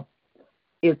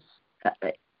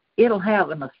it'll have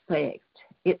an effect.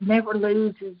 It never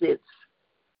loses its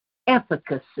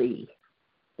efficacy.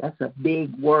 That's a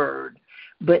big word,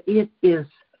 but it is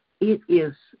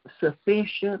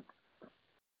sufficient.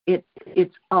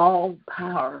 It's all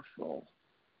powerful,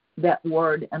 that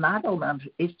word, and I don't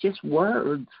understand. It's just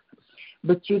words,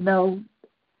 but you know,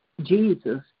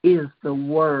 Jesus is the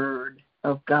Word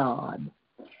of God,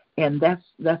 and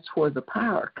that's where the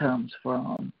power comes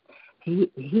from.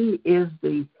 He is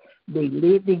the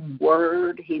living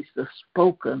Word. He's the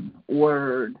spoken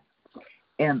Word,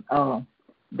 and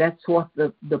that's what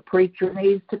the preacher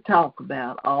needs to talk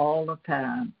about all the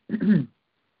time.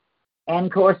 And,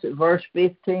 of course, at verse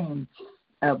 15,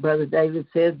 Brother David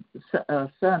said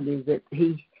Sunday that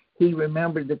he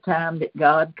remembered the time that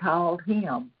God called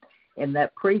him. And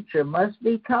that preacher must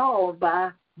be called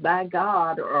by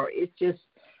God, or it's just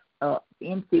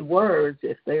empty words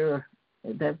if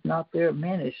that's not their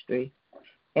ministry.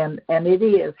 And it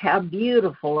is. How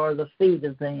beautiful are the feet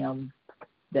of them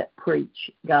that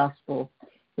preach gospel.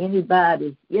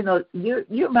 Anybody, you know,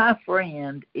 you're my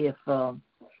friend if I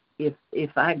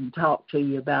can talk to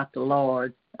you about the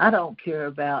Lord. I don't care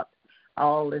about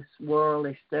all this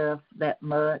worldly stuff that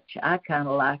much. I kind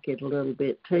of like it a little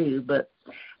bit too, but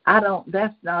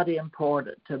that's not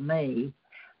important to me.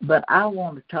 But I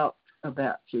want to talk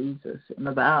about Jesus and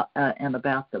about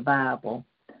the Bible.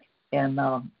 And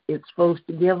it's supposed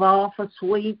to give off a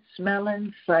sweet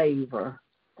smelling savor.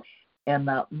 And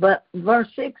but verse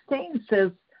 16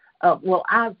 says,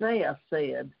 Isaiah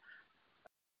said,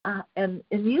 and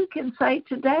you can say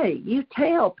today, you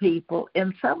tell people,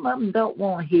 and some of them don't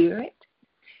want to hear it.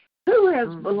 Who has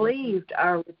believed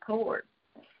our report?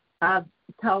 I've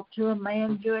talked to a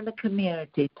man during the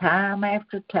community time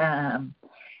after time,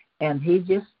 and he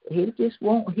just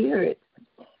won't hear it.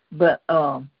 But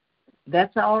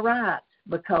that's all right,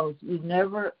 because you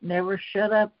never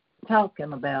shut up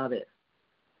talking about it.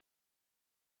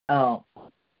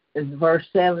 Verse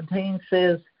 17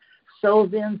 says, so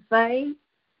then faith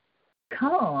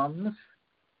comes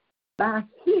by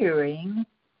hearing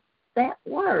that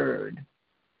word.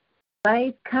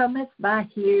 Faith cometh by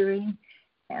hearing.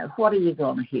 And what are you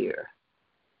going to hear?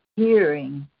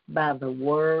 Hearing by the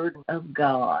word of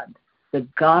God, the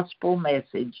gospel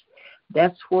message.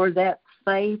 That's where that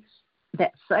faith,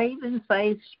 that saving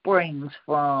faith springs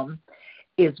from,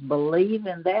 is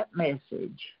believing that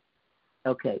message.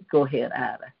 Okay, go ahead,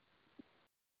 Ida.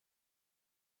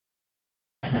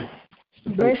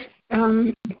 Verse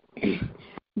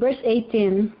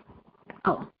 18.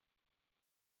 Oh.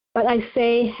 But I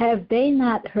say, have they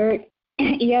not heard?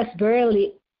 Yes,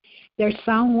 verily, their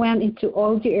sound went into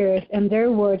all the earth, and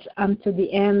their words unto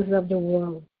the ends of the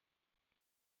world.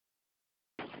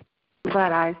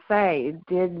 But I say,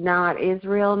 did not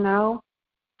Israel know?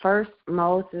 First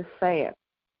Moses saith,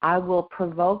 I will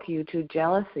provoke you to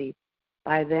jealousy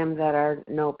by them that are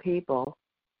no people,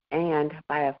 and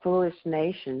by a foolish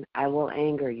nation I will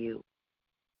anger you.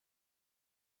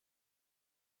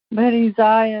 But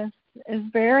Isaiah is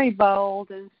very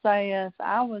bold and saith,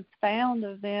 I was found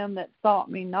of them that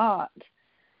sought me not.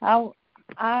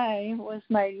 I was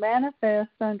made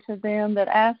manifest unto them that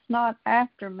asked not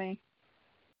after me.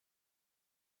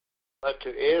 But to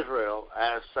Israel,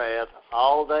 as saith,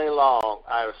 all day long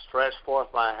I have stretched forth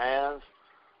my hands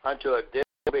unto a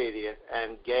disobedient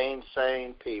and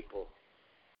gainsaying people.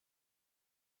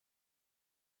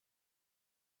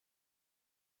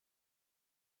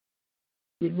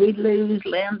 Did we lose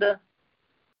Linda?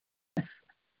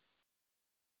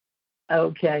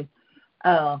 Okay.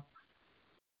 I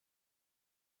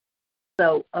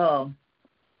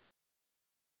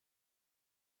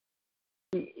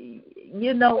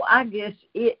guess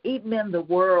even in the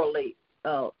worldly,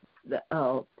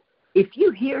 if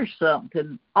you hear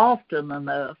something often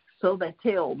enough, so they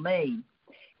tell me,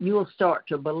 you'll start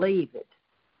to believe it.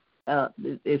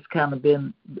 It's kind of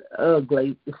been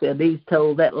ugly. He said he's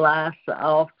told that lie so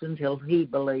often till he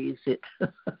believes it.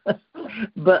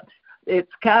 But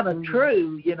it's kind of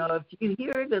true, if you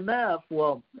hear it enough,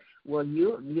 well,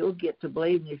 you'll get to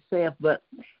believe in yourself. But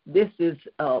this is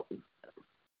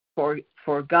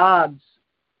for God's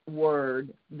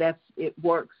word. It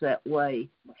works that way.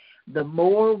 The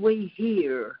more we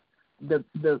hear,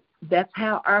 that's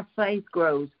how our faith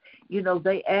grows.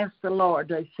 They asked the Lord.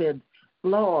 They said,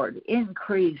 Lord,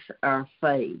 increase our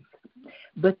faith.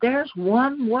 But there's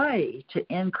one way to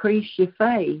increase your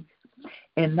faith,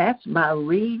 and that's by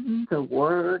reading the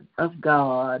Word of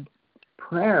God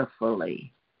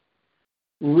prayerfully.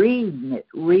 Reading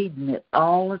it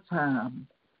all the time,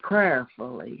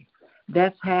 prayerfully.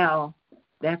 That's how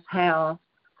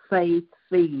faith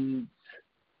feeds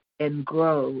and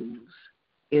grows,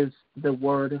 is the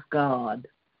Word of God.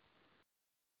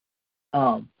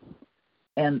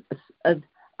 And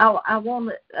I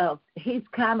want to, he's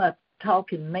kind of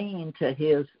talking mean to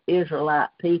his Israelite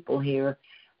people here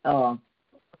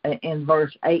in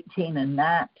verse 18 and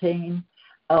 19.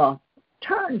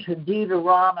 Turn to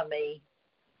Deuteronomy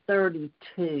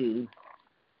 32.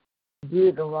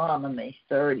 Deuteronomy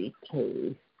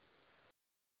 32.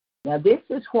 Now, this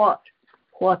is what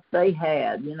they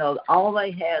had. All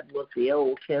they had was the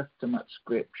Old Testament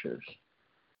scriptures.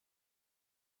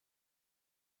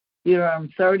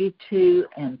 Deuteronomy 32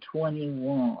 and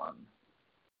 21.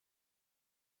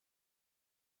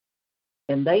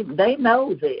 And they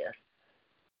know this.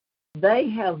 They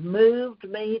have moved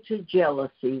me to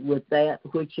jealousy with that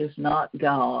which is not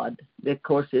God. Of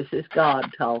course, this is God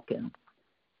talking.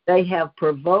 They have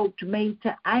provoked me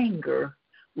to anger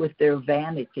with their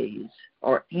vanities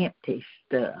or empty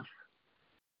stuff.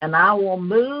 And I will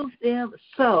move them,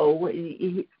 so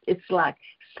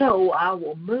I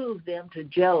will move them to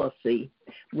jealousy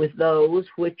with those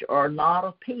which are not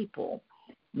a people.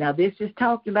 Now, this is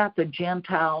talking about the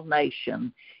Gentile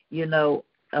nation.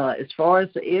 As far as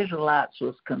the Israelites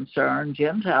was concerned,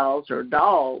 Gentiles are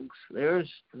dogs.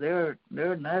 They're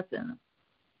nothing.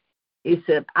 He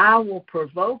said, I will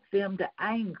provoke them to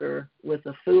anger with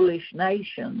a foolish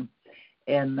nation.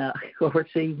 And, of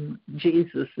course, even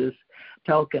Jesus is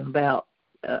talking about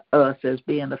us as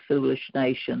being a foolish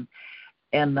nation.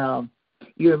 And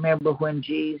you remember when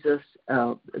Jesus,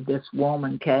 this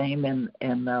woman came and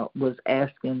was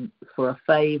asking for a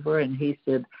favor, and he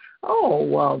said, oh,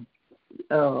 well,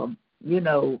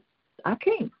 I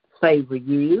can't favor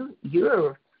you.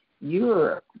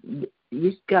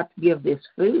 You've got to give this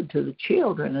food to the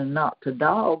children and not to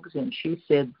dogs. And she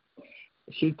said,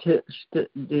 she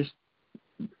just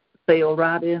fell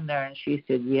right in there, and she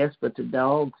said, yes, but the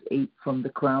dogs eat from the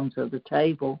crumbs of the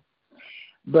table.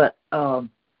 But and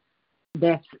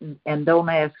don't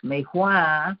ask me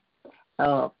why,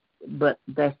 but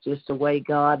that's just the way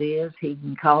God is. He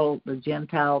can call the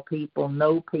Gentile people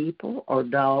no people or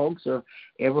dogs or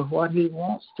ever what he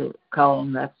wants to call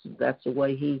them. That's the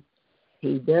way he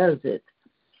does it.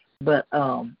 But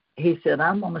he said,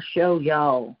 I'm going to show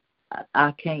y'all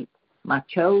I can't, my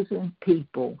chosen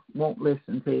people won't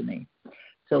listen to me.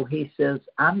 So he says,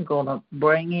 I'm going to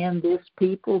bring in this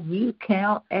people you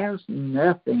count as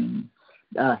nothing,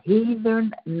 a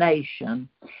heathen nation.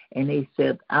 And he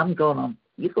said, you're going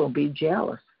to be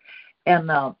jealous. And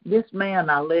this man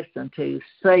I listened to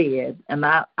said, and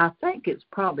I think it's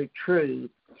probably true,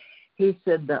 he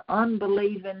said the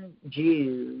unbelieving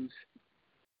Jews,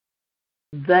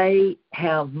 they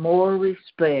have more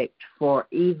respect for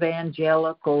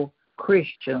evangelical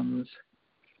Christians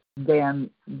than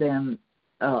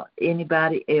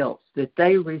anybody else, that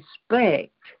they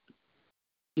respect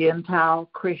Gentile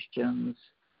Christians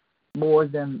more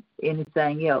than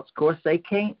anything else. Of course, they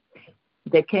can't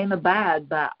abide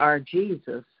by our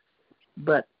Jesus,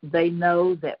 but they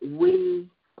know that we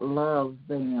love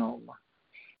them,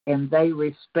 and they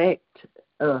respect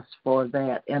us for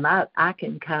that. And I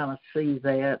can kind of see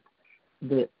that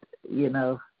you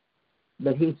know,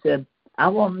 but he said, I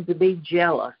want them to be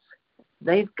jealous.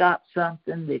 They've got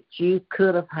something that you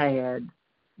could have had,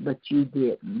 but you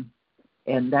didn't.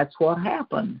 And that's what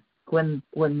happened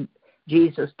when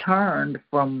Jesus turned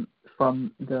from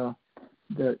the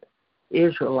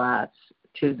Israelites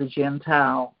to the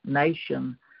Gentile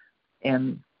nation,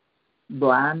 and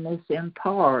blindness in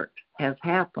part has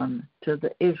happened to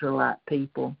the Israelite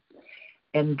people.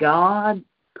 And God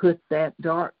put that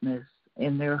darkness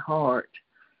in their heart,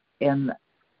 and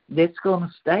it's going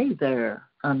to stay there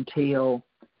until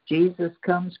Jesus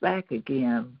comes back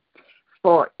again.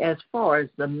 As far as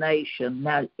the nation,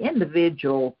 now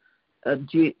individual, of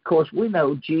course we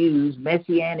know Jews,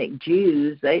 Messianic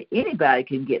Jews, anybody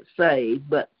can get saved,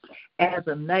 but as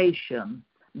a nation,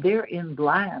 they're in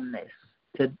blindness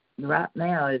right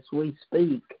now as we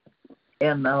speak,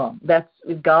 and that's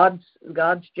God's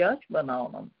judgment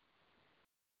on them.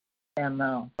 And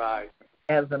right.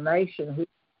 As a nation,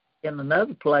 in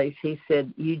another place, he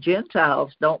said, you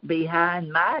Gentiles don't be high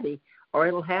and mighty, or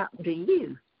it'll happen to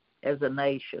you as a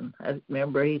nation. I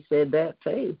remember he said that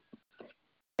too.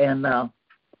 And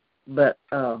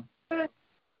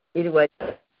anyway,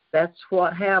 that's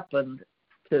what happened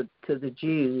to the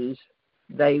Jews.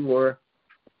 They were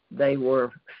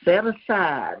set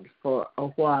aside for a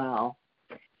while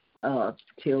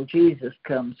till Jesus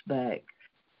comes back.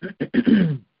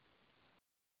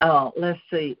 Let's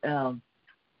see.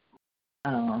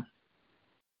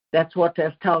 That's what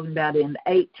that's talking about in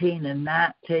 18 and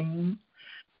 19.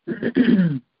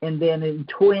 And then in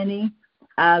 20,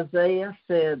 Isaiah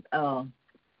said,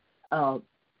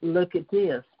 look at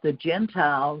this. The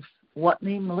Gentiles wasn't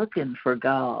even looking for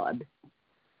God.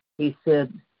 He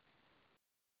said,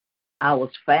 I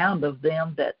was found of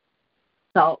them that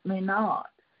sought me not.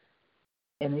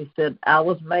 And he said, I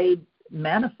was made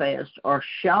manifest or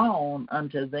shown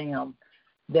unto them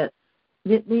that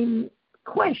didn't even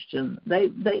question. They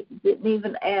didn't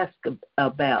even ask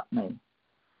about me.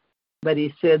 But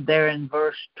he said there in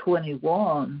verse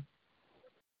 21,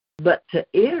 but to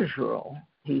Israel,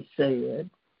 he said,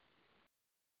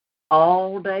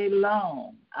 all day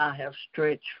long I have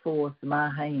stretched forth my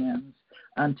hands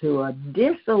unto a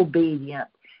disobedient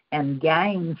and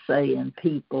gainsaying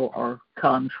people or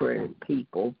contrary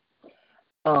people.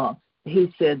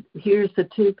 He said, here's the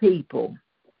two people.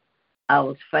 I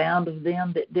was found of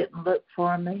them that didn't look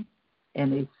for me.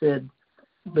 And he said,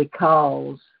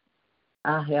 because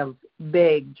I have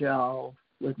begged y'all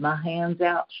with my hands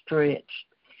outstretched,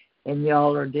 and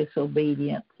y'all are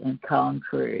disobedient and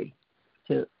contrary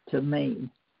to me.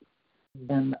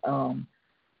 And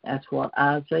that's what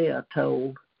Isaiah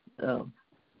told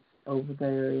over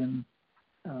there in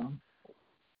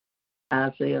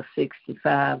Isaiah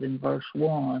 65 in verse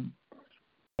 1.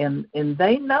 And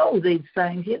they know these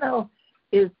things,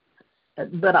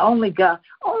 but only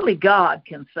God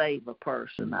can save a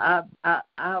person. I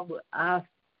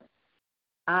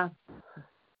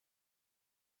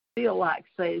feel like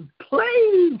saying,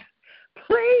 please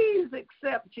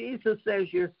accept Jesus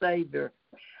as your Savior.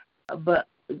 But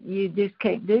you just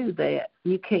can't do that.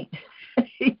 You can't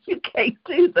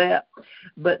do that.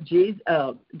 But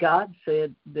God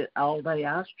said that all day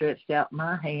I stretched out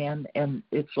my hand, and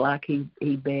it's like he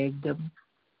begged them.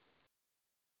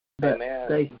 But Amen.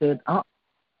 They said,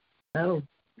 no.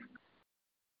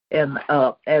 And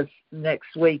as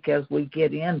next week, as we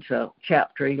get into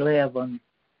chapter 11,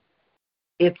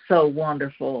 it's so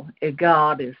wonderful.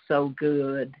 God is so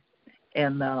good,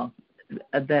 and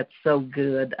that's so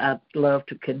good. I'd love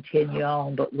to continue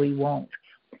on, but we won't.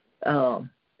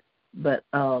 But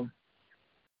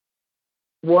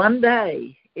one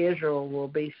day Israel will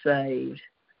be saved.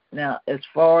 Now, as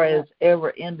far as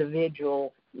every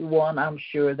individual one, I'm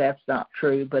sure that's not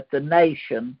true, but the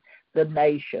nation,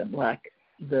 like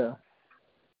the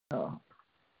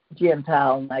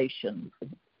Gentile nation,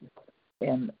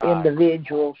 and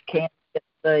individuals can't get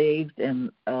saved,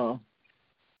 and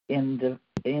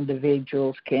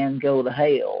individuals can go to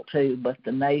hell too, but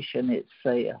the nation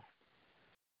itself.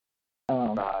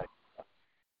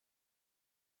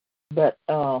 But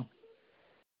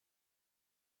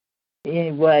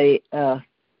anyway,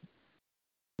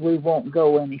 we won't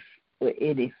go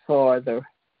any farther.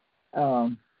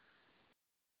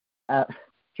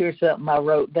 Here's something I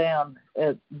wrote down: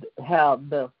 how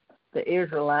the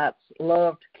Israelites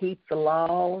love to keep the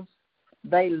laws.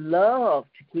 They love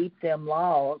to keep them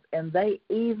laws, and they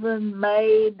even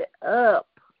made up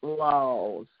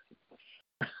laws.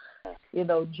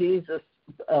 Jesus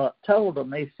told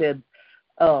them, he said,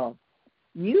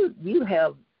 you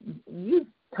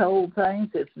told things.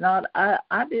 It's not.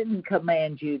 I didn't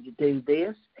command you to do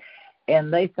this,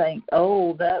 and they think,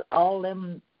 oh, that all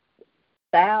them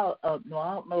I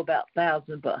don't know about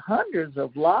thousands, but hundreds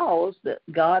of laws that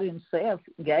God Himself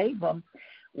gave them.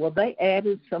 Well, they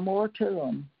added some more to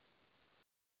them.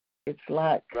 It's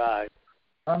like right.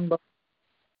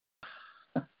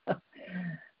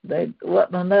 They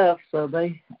wasn't enough, so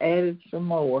they added some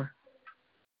more.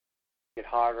 Get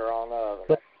harder on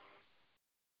others.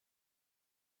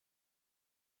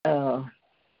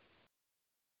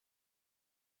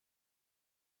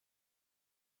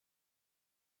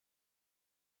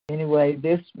 Anyway,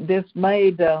 this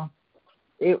made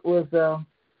it was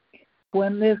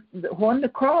when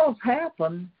the cross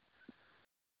happened.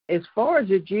 As far as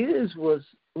the Jews was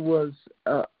and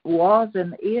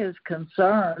is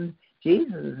concerned,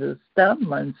 Jesus is a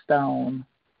stumbling stone.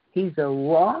 He's a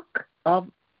rock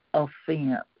of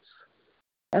offense.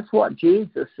 That's what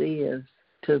Jesus is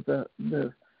to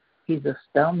the. He's a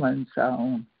stumbling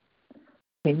stone.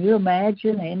 Can you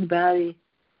imagine anybody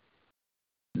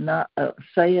not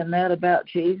saying that about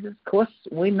Jesus? Of course,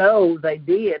 we know they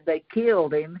did. They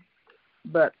killed him.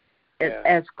 But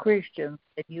as Christians,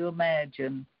 can you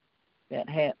imagine that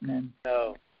happening?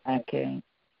 No. I can't.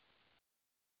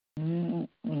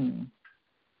 Mm-mm.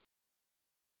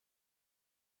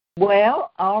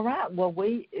 Well, all right. Well,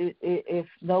 if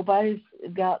nobody's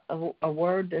got a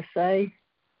word to say,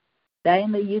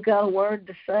 Dana, you got a word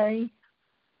to say?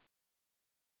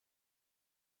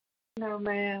 No,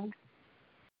 ma'am.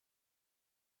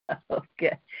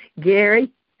 Okay.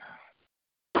 Gary?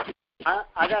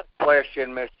 I got a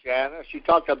question, Miss Janice. You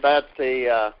talked about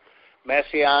the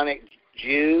Messianic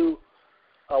Jew.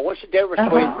 What's the difference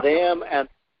between them and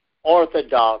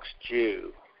Orthodox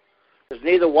Jew? Because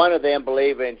neither one of them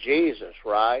believe in Jesus,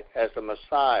 right, as the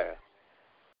Messiah.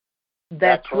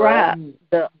 That's right.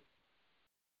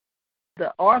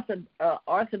 The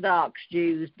Orthodox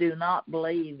Jews do not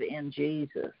believe in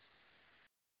Jesus,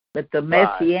 but the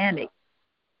Messianic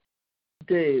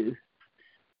do.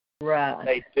 Right.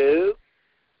 They do?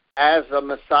 As a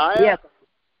Messiah? Yes.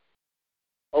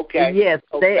 Okay. Yes.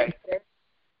 Okay.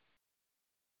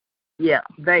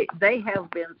 They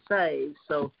have been saved,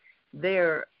 so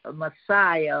their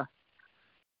Messiah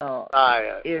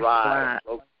is right.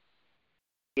 Okay.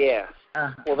 Yes.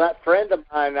 Well, that friend of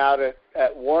mine out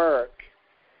at work,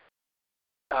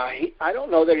 I don't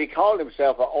know that he called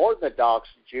himself an Orthodox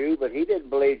Jew, but he didn't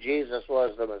believe Jesus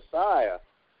was the Messiah.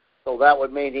 So that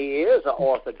would mean he is an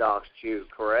Orthodox Jew,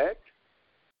 correct?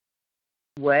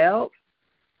 Well,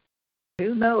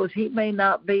 who knows? He may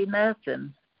not be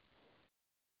nothing.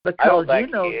 Because,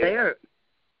 they're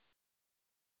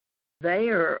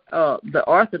the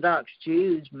Orthodox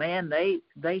Jews, man, they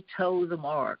toe the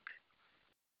mark.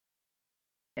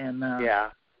 And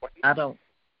I don't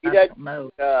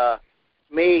know.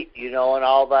 Meat, and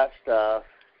all that stuff.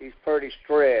 He's pretty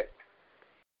strict.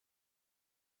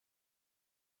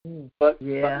 But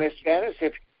Miss Janice,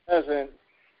 if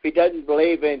he doesn't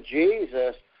believe in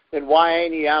Jesus, then why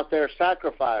ain't he out there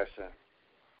sacrificing?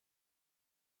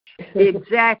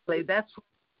 Exactly. That's what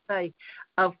I say.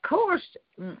 Of course,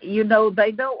 they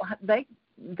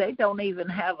don't even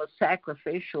have a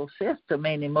sacrificial system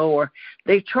anymore.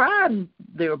 They're trying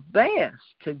their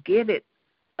best to get it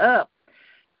up.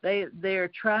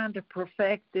 They're trying to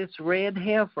perfect this red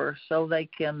heifer so they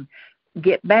can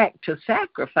get back to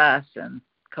sacrificing,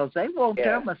 because they want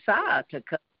their Messiah to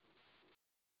come.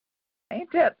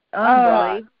 Ain't that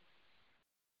unbelievable?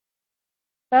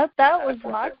 That was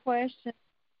my question.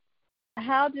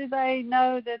 How do they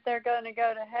know that they're going to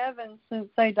go to heaven since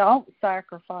they don't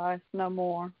sacrifice no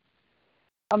more?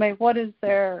 I mean, what do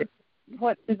they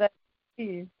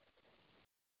do?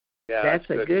 Yeah, that's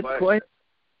a good question.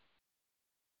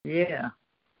 Yeah.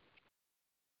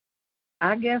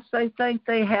 I guess they think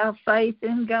they have faith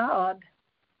in God,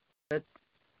 but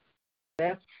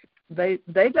they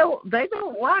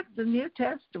don't like the New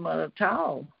Testament at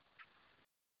all.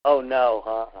 Oh no,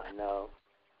 no.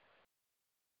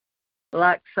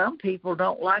 Like some people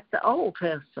don't like the Old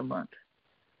Testament.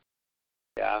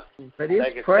 Yeah, but I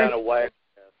think it's kind of way.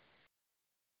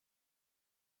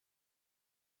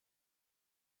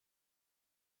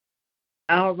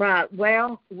 All right.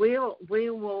 Well, we'll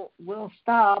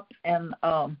stop, and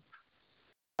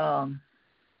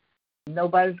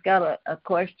nobody's got a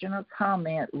question or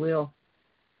comment. We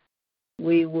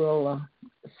will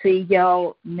see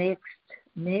y'all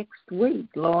next week,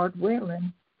 Lord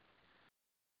willing.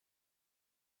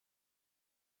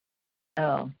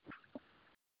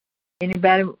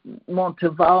 Anybody want to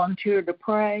volunteer to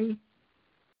pray?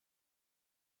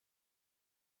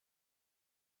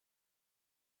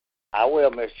 I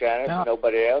will, Miss Janice. No.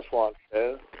 Nobody else wants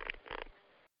to.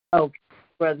 Okay,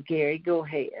 Brother Gary, go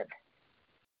ahead.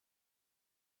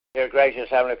 Dear gracious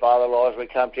Heavenly Father, Lord, as we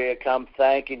come to you, come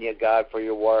thanking you, God, for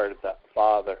your word,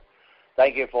 Father.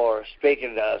 Thank you for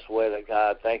speaking to us with it,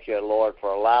 God. Thank you, Lord,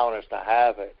 for allowing us to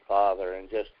have it, Father. And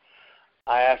just,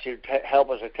 I ask you to help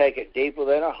us to take it deep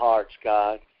within our hearts,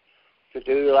 God, to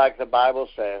do like the Bible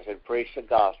says and preach the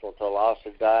gospel to a lost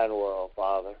and dying world,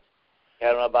 Father.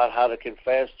 Tell them about how to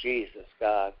confess Jesus,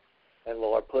 God. And,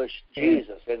 Lord, push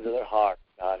Jesus into their heart,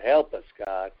 God. Help us,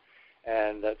 God,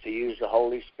 and to use the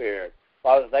Holy Spirit.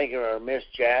 Father, thank you for Miss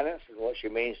Janice and what she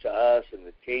means to us and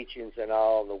the teachings and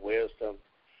all the wisdom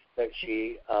that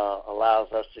she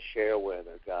allows us to share with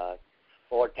her, God.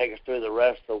 Lord, take us through the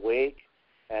rest of the week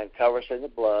and cover us in the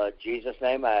blood. In Jesus'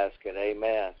 name I ask it.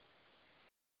 Amen.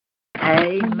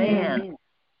 Amen.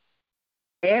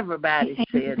 Everybody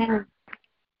said.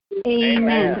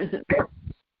 Amen.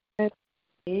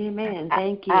 Amen.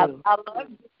 Thank you. I love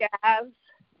you guys.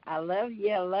 I love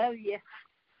you. I love you.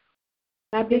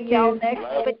 Love you y'all too.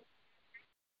 next week.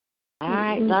 All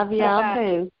right. Love y'all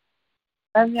too.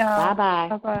 Love y'all.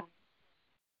 Bye-bye. Bye-bye.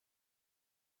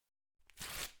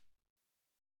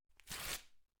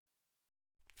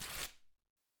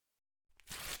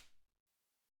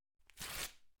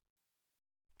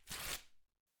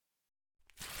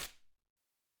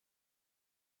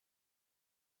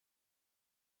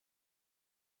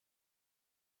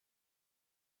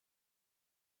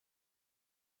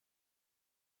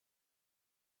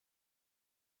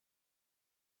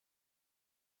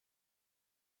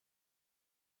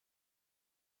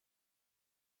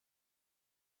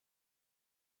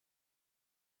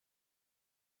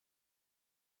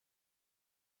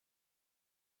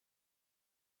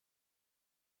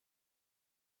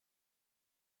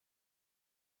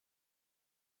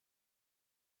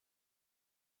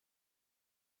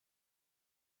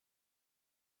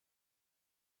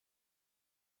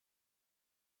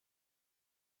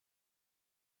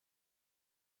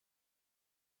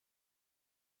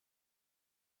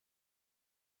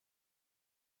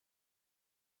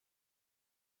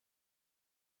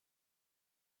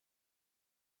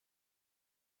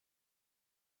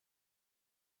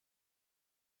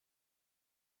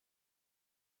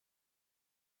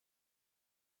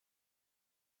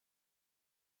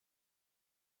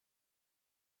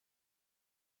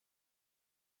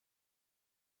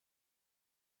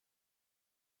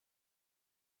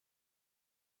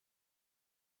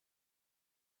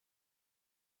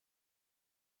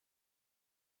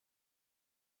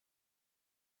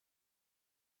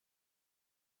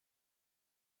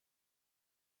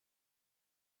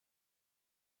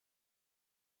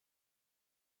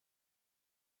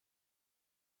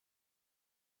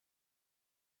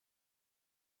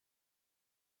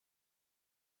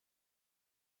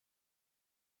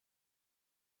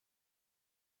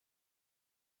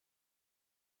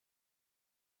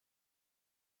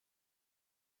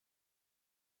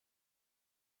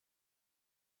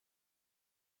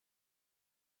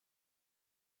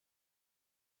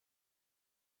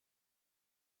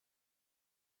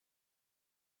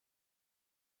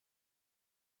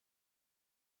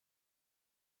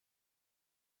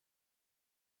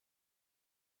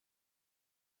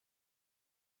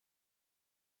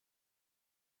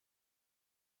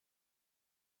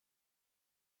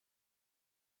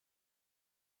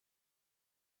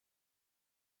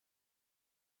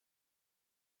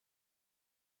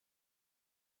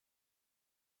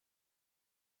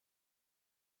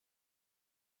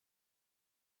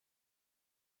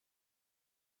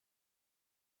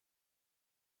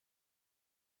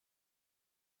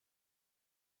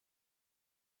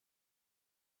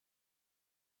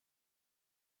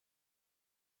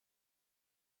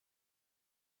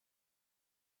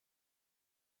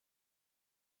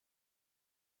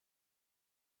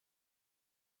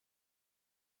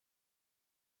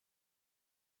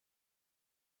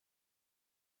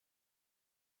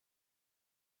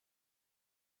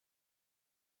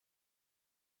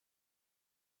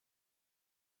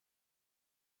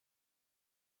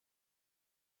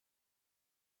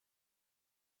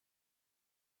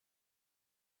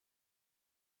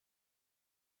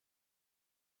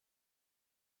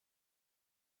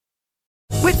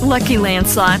 With Lucky Land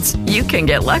Slots, you can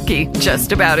get lucky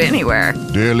just about anywhere.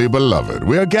 Dearly beloved,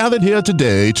 we are gathered here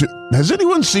today to... Has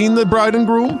anyone seen the bride and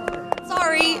groom?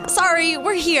 Sorry,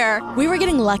 we're here. We were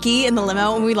getting lucky in the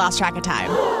limo and we lost track of time.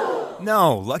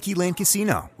 No, Lucky Land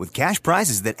Casino, with cash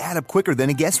prizes that add up quicker than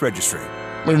a guest registry.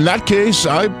 In that case,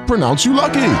 I pronounce you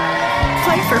lucky.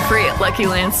 Play for free at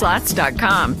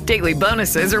LuckyLandSlots.com. Daily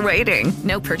bonuses are waiting.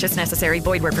 No purchase necessary.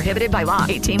 Void where prohibited by law.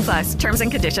 18+. Terms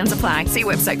and conditions apply. See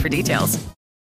website for details.